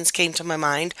questions came to my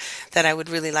mind that I would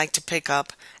really like to pick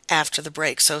up after the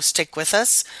break. So stick with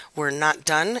us. We're not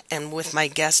done. And with my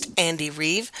guest, Andi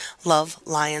Rive, Love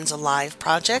Lions Alive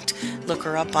Project. Look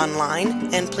her up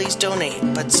online and please donate.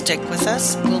 But stick with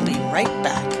us. We'll be right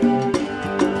back.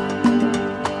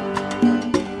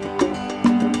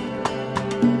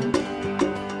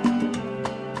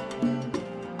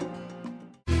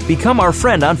 Become our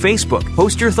friend on Facebook.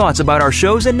 Post your thoughts about our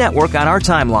shows and network on our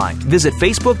timeline. Visit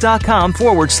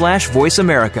Facebook.com/Voice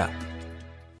America.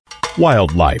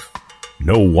 Wildlife.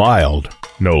 No wild,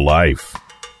 no life.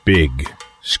 Big,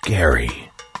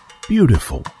 scary,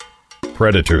 beautiful.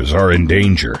 Predators are in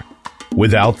danger.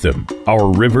 Without them, our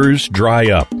rivers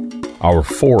dry up. Our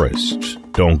forests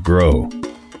don't grow.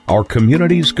 Our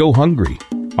communities go hungry.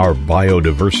 Our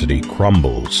biodiversity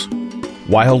crumbles.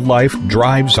 Wildlife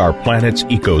drives our planet's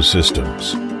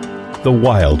ecosystems. The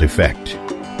Wild Effect.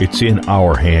 It's in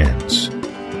our hands.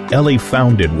 Ellie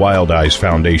founded Wild Eyes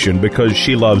Foundation because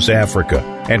she loves Africa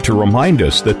and to remind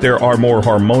us that there are more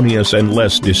harmonious and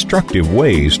less destructive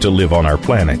ways to live on our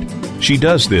planet. She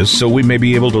does this so we may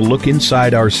be able to look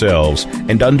inside ourselves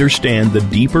and understand the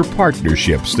deeper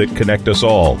partnerships that connect us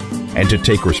all, and to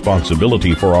take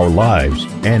responsibility for our lives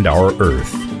and our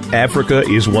Earth. Africa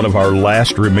is one of our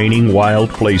last remaining wild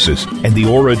places and the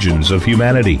origins of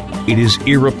humanity. It is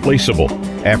irreplaceable.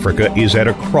 Africa is at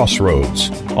a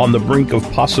crossroads, on the brink of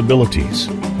possibilities.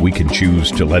 We can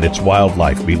choose to let its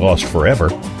wildlife be lost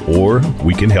forever, or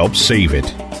we can help save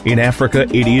it. In Africa,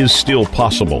 it is still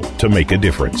possible to make a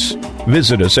difference.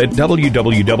 Visit us at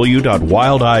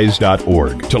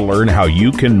www.wildeyes.org to learn how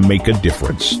you can make a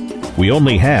difference. We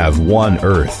only have one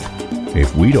Earth.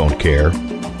 If we don't care,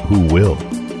 who will?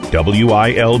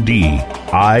 WILDIZE.org.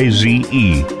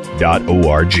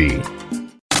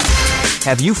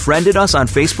 Have you friended us on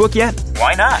Facebook yet?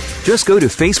 Why not? Just go to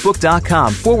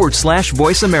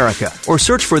facebook.com/Voice America or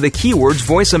search for the keywords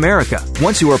Voice America.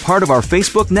 Once you are part of our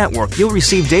Facebook network, you'll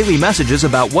receive daily messages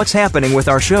about what's happening with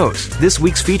our shows, this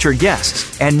week's featured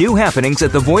guests, and new happenings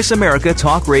at the Voice America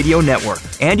Talk Radio Network.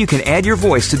 And you can add your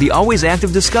voice to the always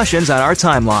active discussions on our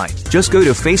timeline. Just go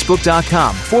to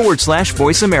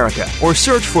facebook.com/Voice America or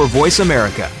search for Voice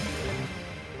America.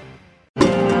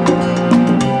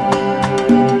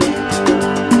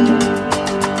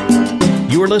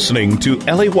 You're listening to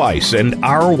Ellie Weiss and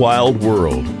Our Wild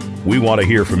World. We want to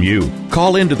hear from you.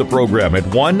 Call into the program at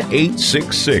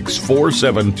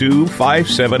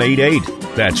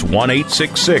 1-866-472-5788. That's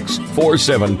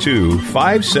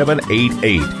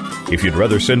 1-866-472-5788. If you'd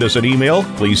rather send us an email,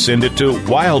 please send it to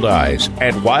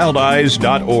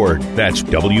wildeyes@wildeyes.org. That's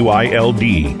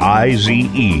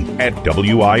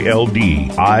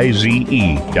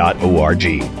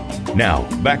WILDIZE@WILDIZE.org. Now,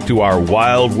 back to our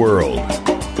wild world.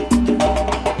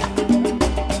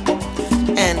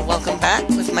 And welcome back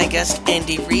with my guest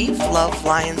Andi Rive, Love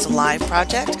Lions Alive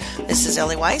Project. This is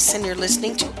Ellie Weiss, and you're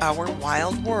listening to Our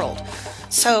Wild World.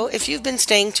 So, if you've been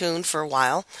staying tuned for a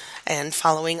while and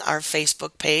following our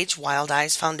Facebook page, Wild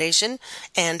Eyes Foundation,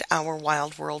 and Our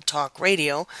Wild World Talk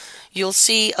Radio, you'll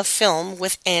see a film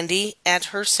with Andi at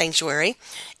her sanctuary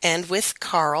and with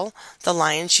Carl, the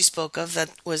lion she spoke of that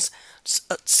was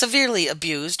severely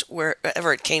abused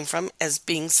wherever it came from, as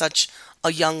being such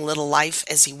a young little life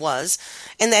as he was,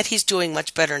 and that he's doing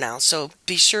much better now. So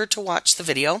be sure to watch the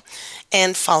video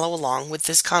and follow along with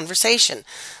this conversation.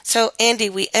 So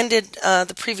Andi, we ended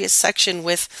the previous section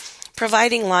with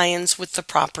providing lions with the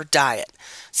proper diet.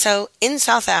 So in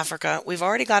South Africa, we've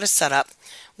already got a setup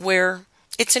where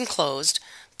it's enclosed.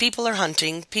 People are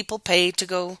hunting. People pay to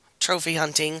go trophy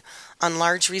hunting on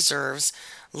large reserves.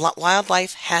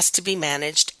 Wildlife has to be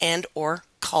managed and or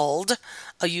culled,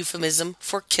 a euphemism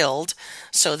for killed,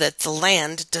 so that the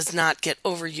land does not get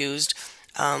overused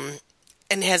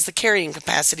and has the carrying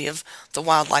capacity of the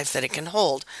wildlife that it can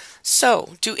hold.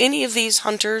 So, do any of these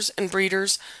hunters and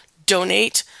breeders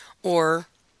donate or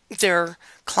their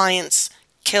clients'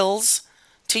 kills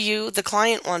to you? The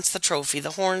client wants the trophy,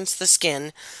 the horns, the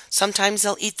skin. Sometimes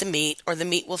they'll eat the meat, or the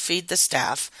meat will feed the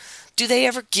staff. Do they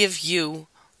ever give you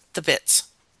the bits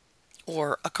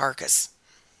or a carcass?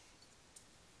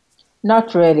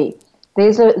 Not really.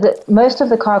 Most of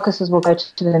the carcasses will go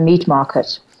to the meat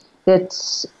market.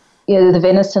 That's, the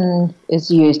venison is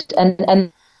used,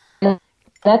 and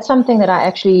that's something that I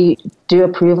actually do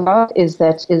approve of. Is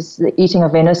the eating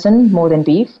of venison more than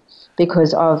beef,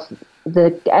 because of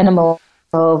the animals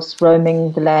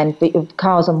roaming the land.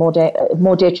 Cows are more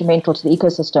detrimental to the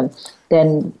ecosystem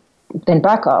than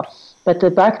buck are. But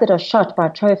the buck that are shot by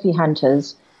trophy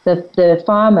hunters, the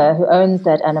farmer who owns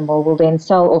that animal will then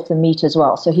sell off the meat as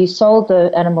well. So he sold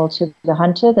the animal to the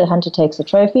hunter takes the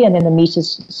trophy, and then the meat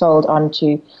is sold on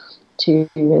to the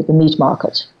meat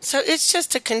market. So it's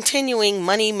just a continuing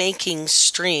money-making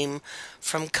stream,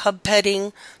 from cub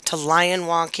petting to lion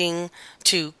walking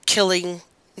to killing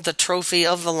the trophy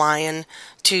of the lion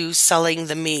to selling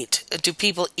the meat. Do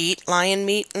people eat lion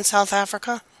meat in South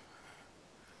Africa?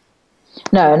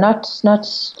 No, not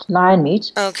lion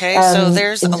meat. Okay, so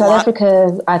there's in a South lot.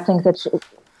 Africa, I think that.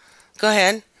 Go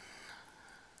ahead.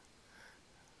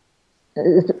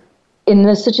 In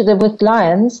the situation with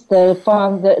lions, the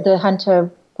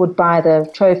hunter would buy the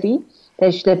trophy.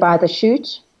 They buy the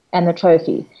shoot and the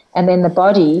trophy, and then the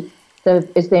body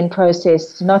is then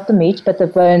processed. Not the meat, but the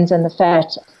bones and the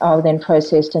fat are then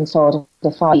processed and sold at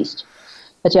the Far East.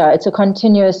 But yeah, it's a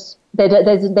continuous. They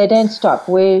don't stop.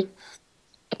 We're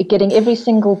getting every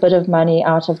single bit of money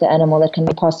out of the animal that can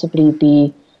possibly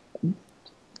be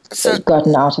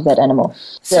gotten out of that animal.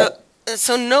 So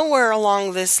nowhere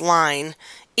along this line,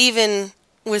 even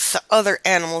with the other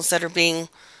animals that are being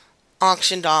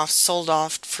auctioned off, sold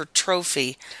off for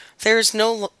trophy, there's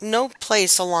no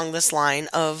place along this line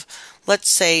of, let's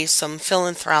say, some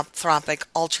philanthropic,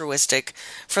 altruistic,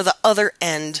 for the other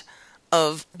end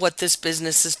of what this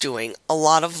business is doing. A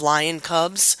lot of lion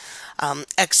cubs,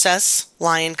 excess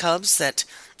lion cubs that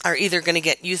are either going to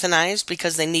get euthanized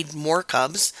because they need more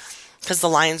cubs because the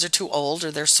lions are too old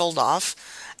or they're sold off.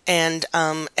 And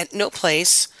at no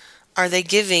place are they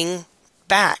giving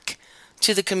back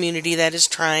to the community that is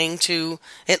trying to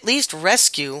at least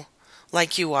rescue,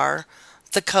 like you are,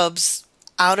 the cubs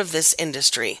out of this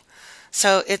industry.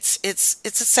 So it's a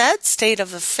sad state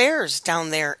of affairs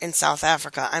down there in South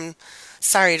Africa. I'm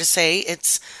sorry to say,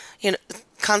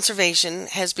 conservation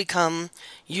has become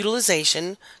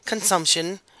utilization,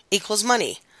 consumption equals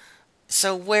money.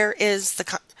 So where is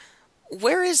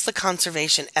the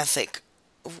conservation ethic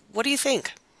What do you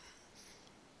think?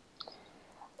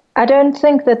 I don't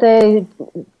think that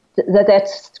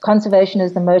that's conservation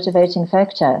is the motivating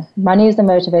factor. Money is the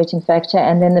motivating factor,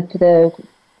 and then the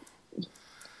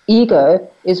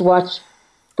ego is what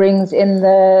brings in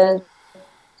the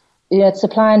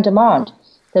supply and demand.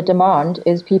 The demand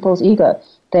is people's ego.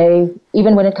 They,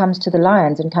 even when it comes to the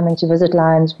lions and coming to visit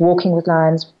lions, walking with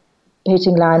lions,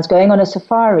 petting lions, going on a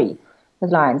safari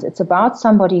with lions, it's about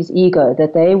somebody's ego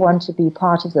that they want to be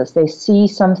part of this. They see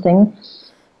something.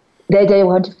 They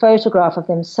want a photograph of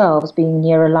themselves being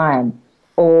near a lion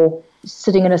or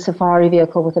sitting in a safari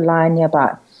vehicle with a lion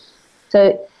nearby.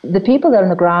 So the people that are on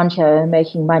the ground here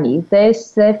making money,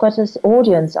 they've got this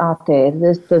audience out there.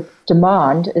 The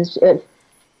demand is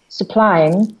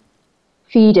supplying,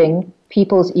 feeding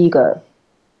people's ego.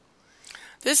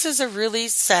 This is a really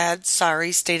sad,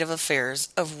 sorry state of affairs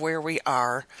of where we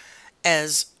are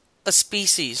as a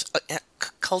species,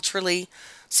 culturally,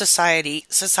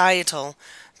 societal,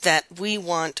 that we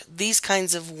want these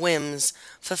kinds of whims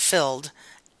fulfilled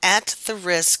at the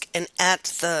risk and at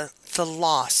the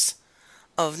loss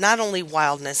of not only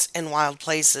wildness and wild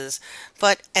places,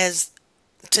 but as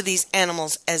to these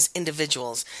animals as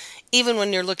individuals. Even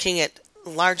when you're looking at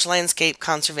large landscape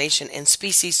conservation and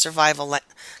species survival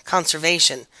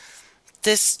conservation,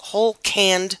 this whole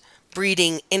canned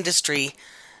breeding industry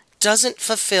doesn't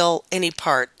fulfill any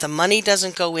part. The money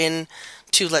doesn't go in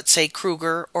to, let's say,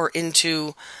 Kruger or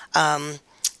into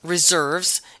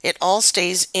reserves. It all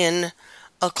stays in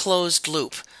a closed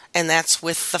loop, and that's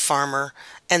with the farmer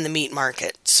and the meat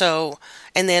market. So,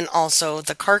 and then also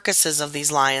the carcasses of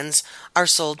these lions are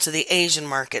sold to the Asian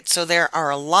market. So there are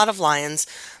a lot of lions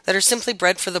that are simply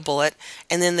bred for the bullet,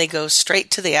 and then they go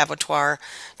straight to the abattoir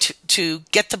to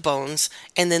get the bones,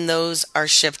 and then those are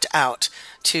shipped out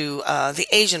to the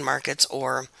Asian markets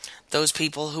or those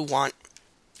people who want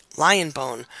lion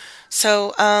bone.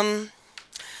 So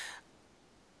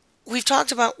we've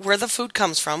talked about where the food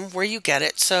comes from, where you get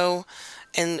it. So,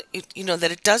 and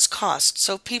that it does cost.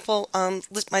 So people,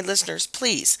 my listeners,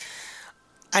 please,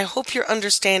 I hope you're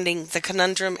understanding the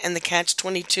conundrum and the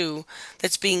catch-22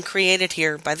 that's being created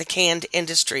here by the canned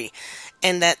industry,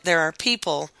 and that there are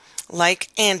people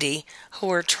like Andi who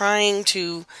are trying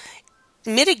to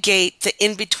mitigate the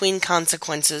in-between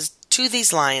consequences to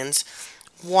these lions,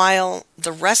 while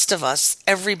the rest of us,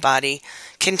 everybody,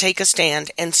 can take a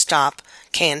stand and stop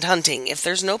canned hunting. If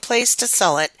there's no place to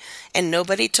sell it and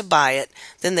nobody to buy it,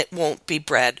 then it won't be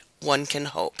bred, one can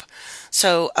hope.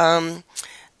 So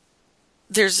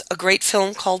there's a great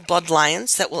film called Blood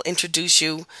Lions that will introduce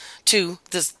you to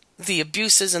the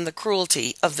abuses and the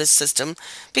cruelty of this system,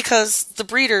 because the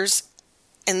breeders,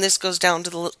 and this goes down to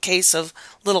the case of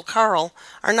little Carl,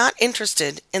 are not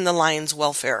interested in the lion's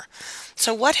welfare.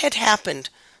 So what had happened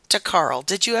to Carl?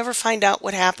 Did you ever find out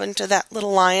what happened to that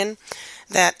little lion,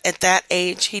 that at that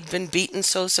age he'd been beaten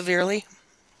so severely?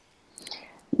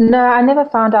 No, I never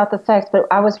found out the facts, but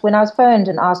when I was phoned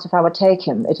and asked if I would take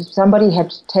him, somebody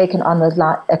had taken on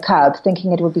a cub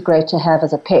thinking it would be great to have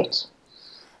as a pet,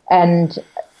 and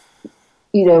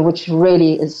which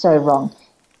really is so wrong.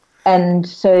 And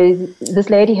so this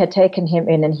lady had taken him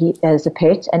in as a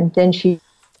pet, and then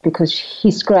because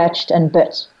he scratched and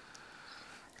bit.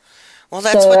 Well,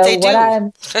 that's what they do.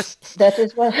 That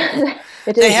is what it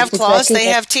is. They have claws, they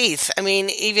have teeth. I mean,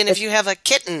 even if you have a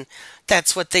kitten,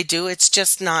 that's what they do. It's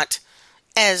just not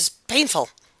as painful.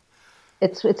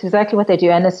 It's exactly what they do.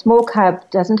 And a small cub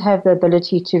doesn't have the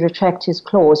ability to retract his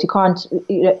claws. You can't,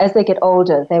 as they get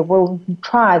older, they will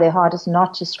try their hardest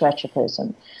not to scratch a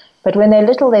person. But when they're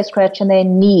little, they scratch, and they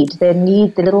need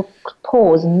the little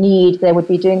paws they would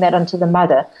be doing that onto the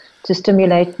mother to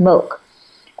stimulate milk.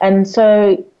 And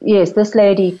so, yes, this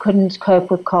lady couldn't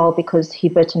cope with Carl because he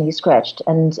bit and he scratched.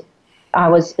 And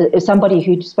somebody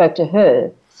who spoke to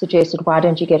her suggested, why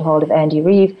don't you get hold of Andi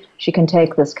Rive? She can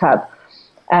take this cub.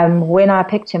 When I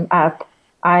picked him up,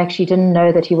 I actually didn't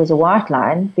know that he was a white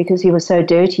lion because he was so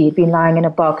dirty. He'd been lying in a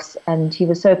box, and he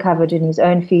was so covered in his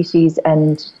own feces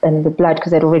and the blood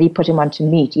because they'd already put him onto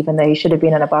meat, even though he should have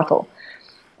been in a bottle.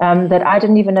 That I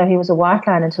didn't even know he was a white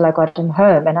lion until I got him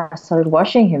home, and I started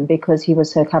washing him because he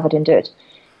was so covered in dirt.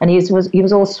 And he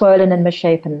was all swollen and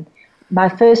misshapen. My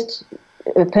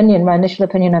initial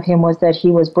opinion of him was that he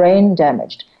was brain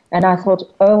damaged. And I thought,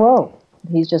 oh, well,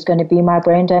 he's just going to be my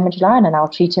brain damaged lion, and I'll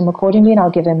treat him accordingly, and I'll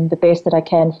give him the best that I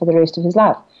can for the rest of his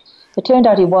life. It turned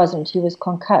out he wasn't. He was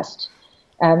concussed.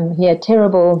 He had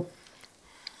terrible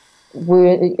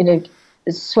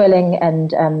swelling,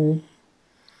 and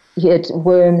he had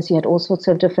worms. He had all sorts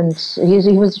of different.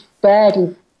 He was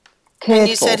badly cared for. And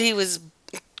you said he was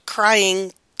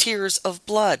crying tears of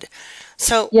blood.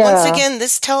 So once Yeah. again,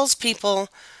 this tells people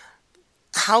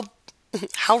how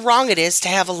wrong it is to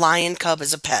have a lion cub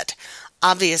as a pet.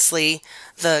 Obviously,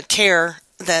 the care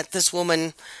that this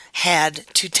woman had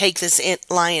to take this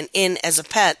lion in as a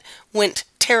pet went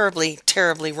terribly,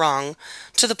 terribly wrong,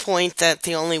 to the point that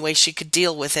the only way she could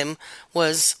deal with him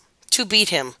was to beat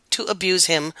him, to abuse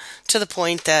him, to the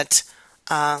point that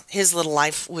his little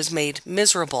life was made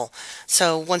miserable.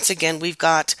 So once again, we've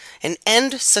got an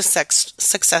end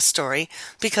success story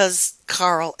because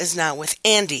Carl is now with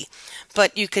Andi.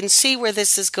 But you can see where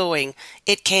this is going.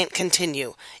 It can't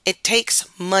continue. It takes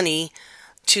money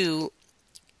to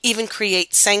even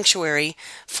create sanctuary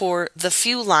for the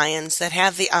few lions that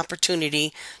have the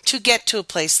opportunity to get to a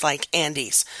place like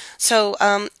Andi's. So,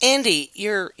 Andi,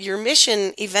 your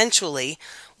mission eventually,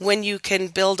 when you can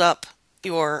build up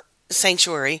your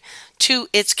sanctuary to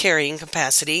its carrying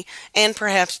capacity and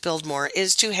perhaps build more,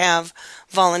 is to have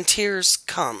volunteers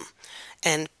come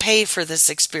and pay for this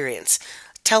experience.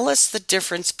 Tell us the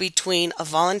difference between a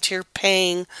volunteer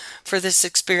paying for this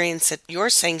experience at your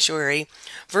sanctuary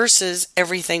versus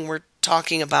everything we're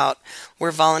talking about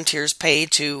where volunteers pay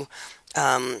to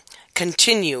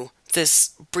continue this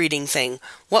breeding thing.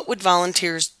 What would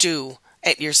volunteers do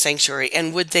at your sanctuary,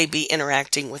 and would they be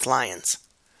interacting with lions?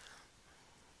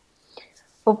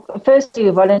 Well, firstly,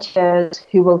 volunteers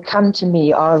who will come to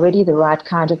me are already the right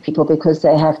kind of people because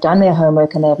they have done their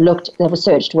homework and they've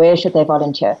researched where should they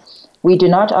volunteer. We do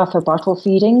not offer bottle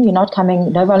feeding.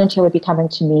 No volunteer would be coming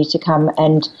to me to come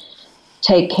and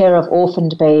take care of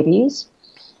orphaned babies.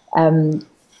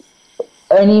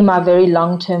 Only my very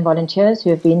long-term volunteers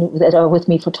that are with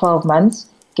me for 12 months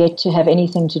get to have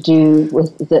anything to do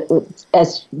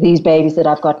as these babies that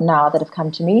I've got now that have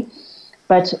come to me.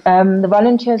 But the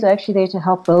volunteers are actually there to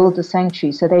help build the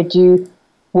sanctuary. So they do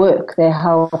work. They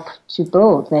help to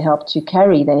build. They help to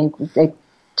carry. They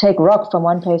take rock from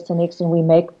one place to the next, and we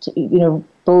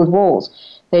build walls.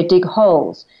 They dig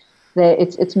holes.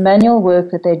 It's manual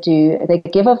work that they do. They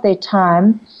give of their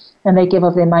time and they give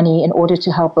of their money in order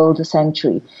to help build the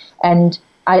sanctuary. And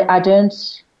I don't,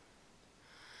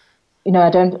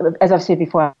 as I've said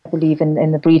before, I believe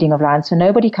in the breeding of lions. So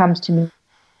nobody comes to me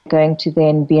going to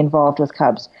then be involved with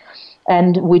cubs.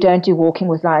 And we don't do walking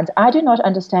with lions. I do not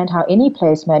understand how any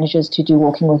place manages to do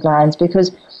walking with lions,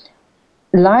 because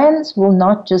lions will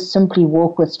not just simply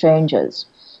walk with strangers.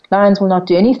 Lions will not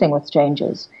do anything with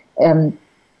strangers. I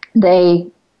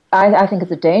think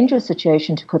it's a dangerous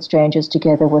situation to put strangers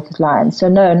together with lions. So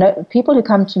no, people who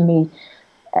come to me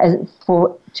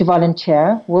to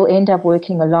volunteer will end up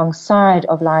working alongside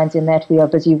of lions, in that we are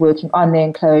busy working on their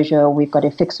enclosure, we've got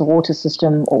to fix a water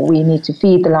system, or we need to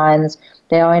feed the lions.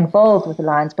 They are involved with the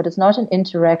lions, but it's not an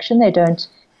interaction. They don't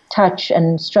touch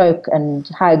and stroke and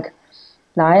hug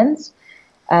lions.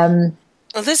 Well,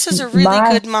 this is a really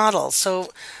good model.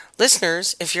 So,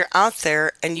 listeners, if you're out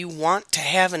there and you want to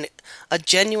have a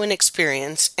genuine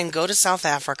experience and go to South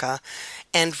Africa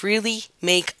and really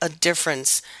make a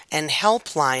difference and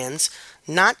help lions,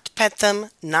 not pet them,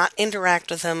 not interact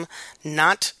with them,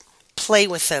 not play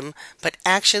with them, but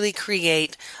actually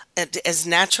create as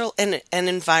natural an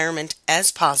environment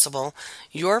as possible,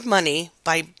 your money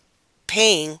by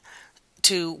paying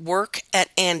to work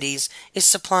at Andi's is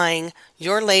supplying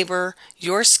your labor,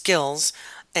 your skills,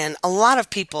 and a lot of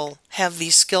people have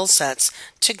these skill sets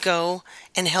to go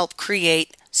and help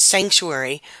create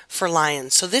sanctuary for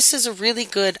lions. So this is a really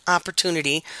good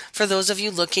opportunity for those of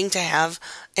you looking to have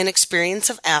an experience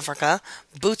of Africa,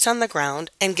 boots on the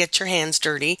ground, and get your hands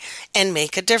dirty and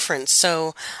make a difference.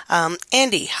 So,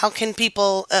 Andi, how can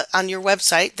people on your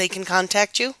website, they can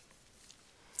contact you?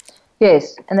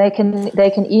 Yes, and they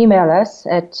can email us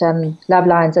at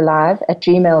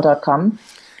lovelionsalive@gmail.com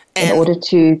in order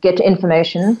to get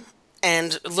information.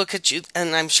 And look at you,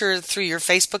 and I'm sure through your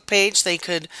Facebook page, they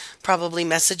could probably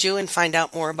message you and find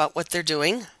out more about what they're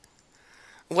doing,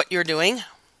 what you're doing.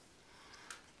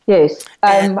 Yes.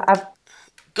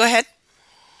 Go ahead.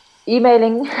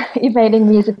 Emailing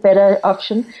me is a better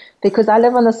option because I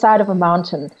live on the side of a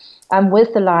mountain. I'm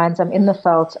with the lions, I'm in the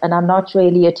veld, and I'm not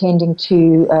really attending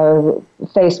to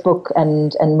Facebook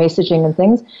and messaging and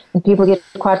things. And people get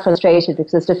quite frustrated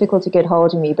because it's difficult to get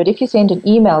hold of me. But if you send an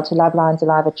email to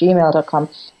lovelionsalive@gmail.com,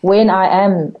 when I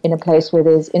am in a place where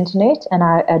there's internet, and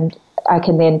I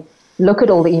can then look at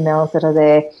all the emails that are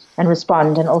there and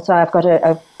respond. And also I've got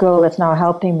a girl that's now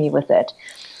helping me with it.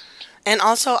 And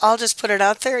also, I'll just put it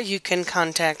out there. You can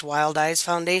contact Wild Eyes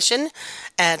Foundation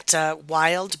at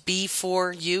Wild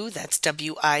B4U. That's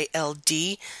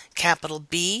WILD, capital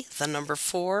B, the number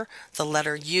 4, the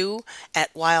letter U,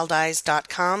 at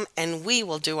wildeyes.com. And we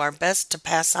will do our best to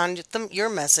pass on your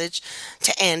message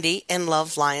to Andi and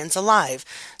Love Lions Alive.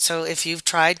 So if you've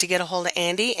tried to get a hold of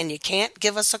Andi and you can't,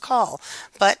 give us a call.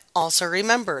 But also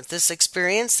remember, this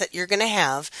experience that you're going to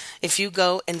have if you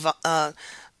go and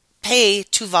pay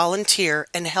to volunteer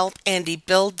and help Andi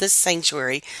build this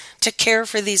sanctuary to care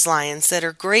for these lions that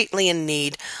are greatly in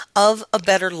need of a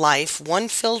better life, one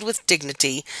filled with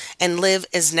dignity, and live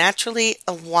as naturally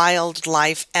a wild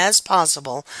life as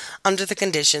possible under the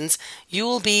conditions. You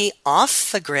will be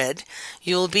off the grid.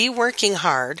 You will be working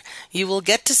hard. You will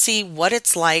get to see what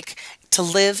it's like to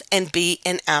live and be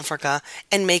in Africa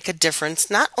and make a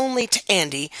difference, not only to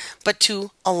Andi, but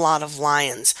to a lot of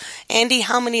lions. Andi,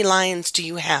 how many lions do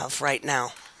you have right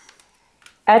now?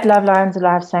 At Love Lions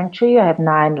Alive Sanctuary, I have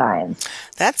 9 lions.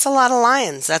 That's a lot of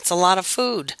lions. That's a lot of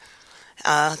food.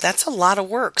 That's a lot of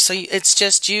work. So it's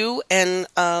just you and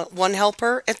one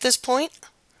helper at this point?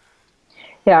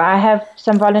 Yeah, I have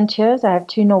some volunteers. I have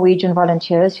 2 Norwegian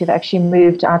volunteers who've actually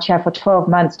moved out here for 12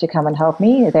 months to come and help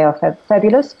me. They are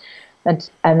fabulous.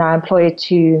 And I employ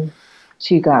two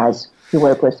guys who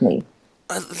work with me.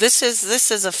 This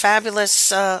is a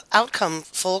fabulous outcome,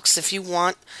 folks. If you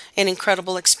want an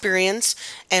incredible experience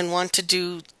and want to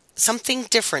do something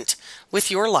different with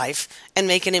your life and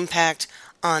make an impact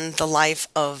on the life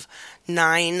of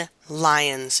 9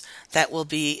 lions that will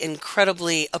be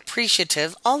incredibly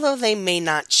appreciative, although they may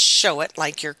not show it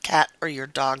like your cat or your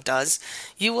dog does,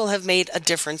 you will have made a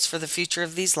difference for the future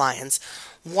of these lions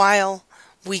while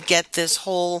we get this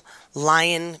whole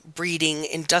lion breeding,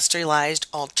 industrialized,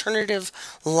 alternative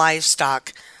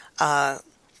livestock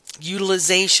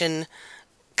utilization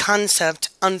concept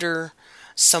under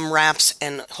some wraps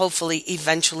and hopefully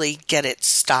eventually get it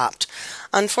stopped.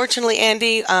 Unfortunately,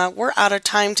 Andi, we're out of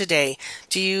time today.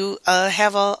 Do you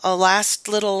have a last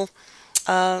little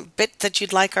bit that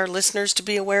you'd like our listeners to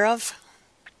be aware of?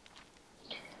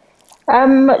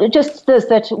 Just this,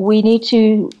 that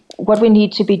what we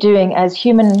need to be doing as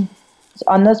humans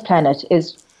on this planet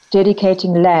is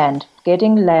dedicating land,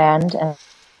 getting land, and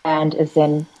land is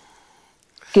then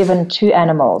given to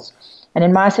animals. And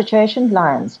in my situation,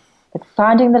 lions. But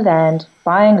finding the land,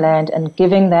 buying land, and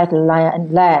giving that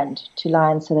land to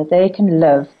lions so that they can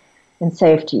live in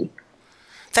safety.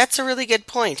 That's a really good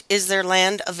point. Is there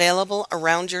land available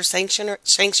around your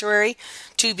sanctuary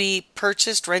to be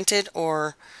purchased, rented,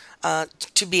 or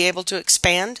to be able to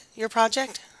expand your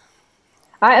project?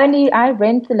 I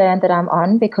rent the land that I'm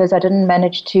on because I didn't have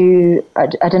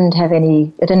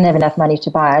enough money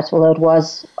to buy it, although it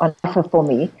was on offer for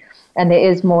me, and there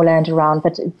is more land around.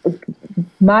 But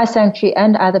my sanctuary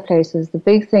and other places, the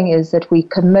big thing is that we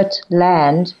commit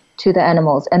land to the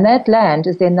animals, and that land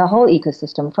is then the whole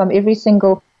ecosystem, from every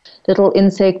single little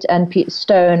insect and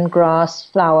stone, grass,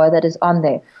 flower that is on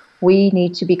there. We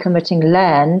need to be committing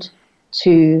land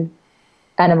to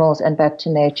animals and back to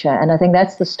nature. And I think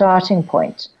that's the starting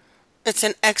point. It's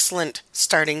an excellent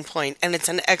starting point, and it's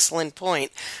an excellent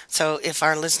point. So if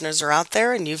our listeners are out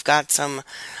there and you've got some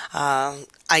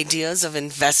ideas of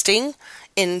investing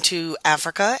into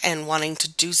Africa and wanting to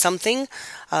do something,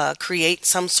 create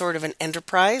some sort of an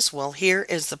enterprise, well, here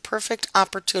is the perfect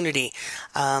opportunity.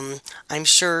 I'm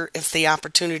sure if the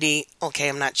opportunity,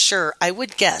 I'm not sure, I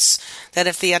would guess that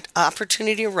if the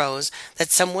opportunity arose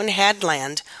that someone had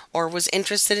land or was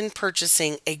interested in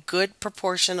purchasing a good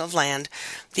proportion of land,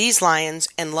 these lions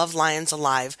and Love Lions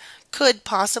Alive could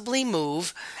possibly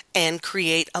move and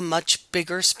create a much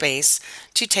bigger space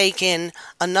to take in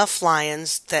enough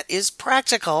lions that is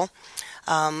practical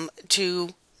to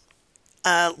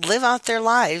live out their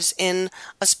lives in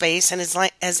a space. And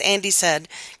as Andi said,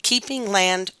 keeping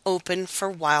land open for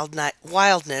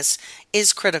wildness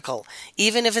is critical.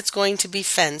 Even if it's going to be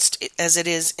fenced, as it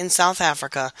is in South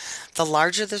Africa, the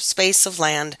larger the space of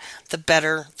land, the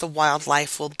better the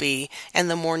wildlife will be, and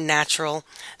the more natural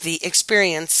the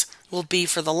experience will be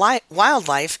for the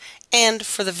wildlife and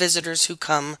for the visitors who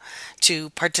come to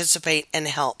participate and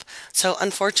help. So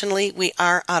unfortunately, we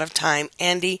are out of time.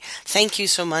 Andi, thank you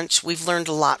so much. We've learned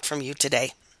a lot from you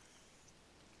today.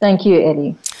 Thank you,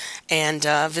 Eddie. And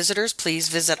visitors, please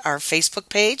visit our Facebook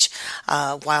page,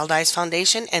 Wild Eyes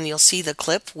Foundation, and you'll see the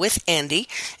clip with Andi.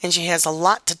 And she has a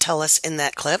lot to tell us in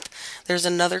that clip. There's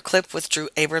another clip with Drew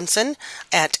Abramson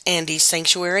at Andi's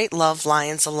Sanctuary, Love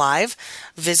Lions Alive.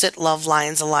 Visit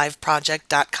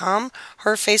lovelionsalivproject.com,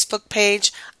 her Facebook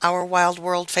page, Our Wild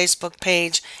World Facebook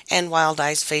page, and Wild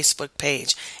Eyes Facebook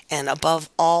page. And above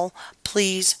all,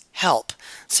 please help.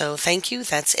 So thank you.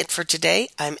 That's it for today.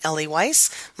 I'm Ellie Weiss,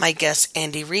 my guest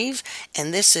Andi Rive,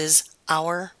 and this is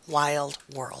Our Wild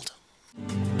World.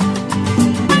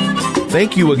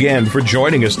 Thank you again for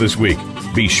joining us this week.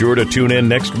 Be sure to tune in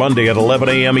next Monday at 11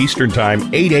 a.m. Eastern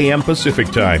Time, 8 a.m. Pacific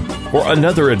Time for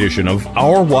another edition of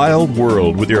Our Wild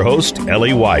World with your host,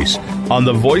 Ellie Weiss, on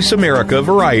the Voice America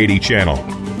Variety Channel.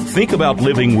 Think about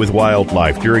living with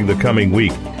wildlife during the coming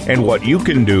week and what you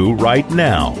can do right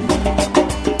now.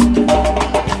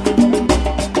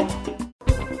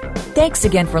 Thanks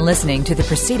again for listening to the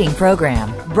preceding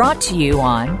program, brought to you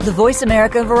on the Voice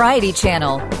America Variety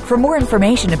Channel. For more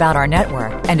information about our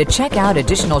network and to check out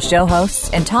additional show hosts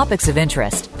and topics of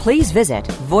interest, please visit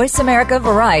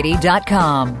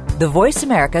voiceamericavariety.com. The Voice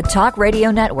America Talk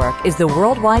Radio Network is the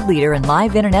worldwide leader in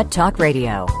live Internet talk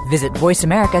radio. Visit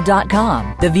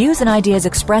voiceamerica.com. The views and ideas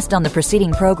expressed on the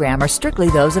preceding program are strictly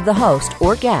those of the host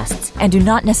or guests and do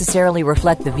not necessarily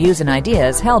reflect the views and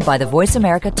ideas held by the Voice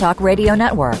America Talk Radio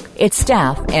Network, its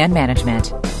staff, and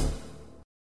management.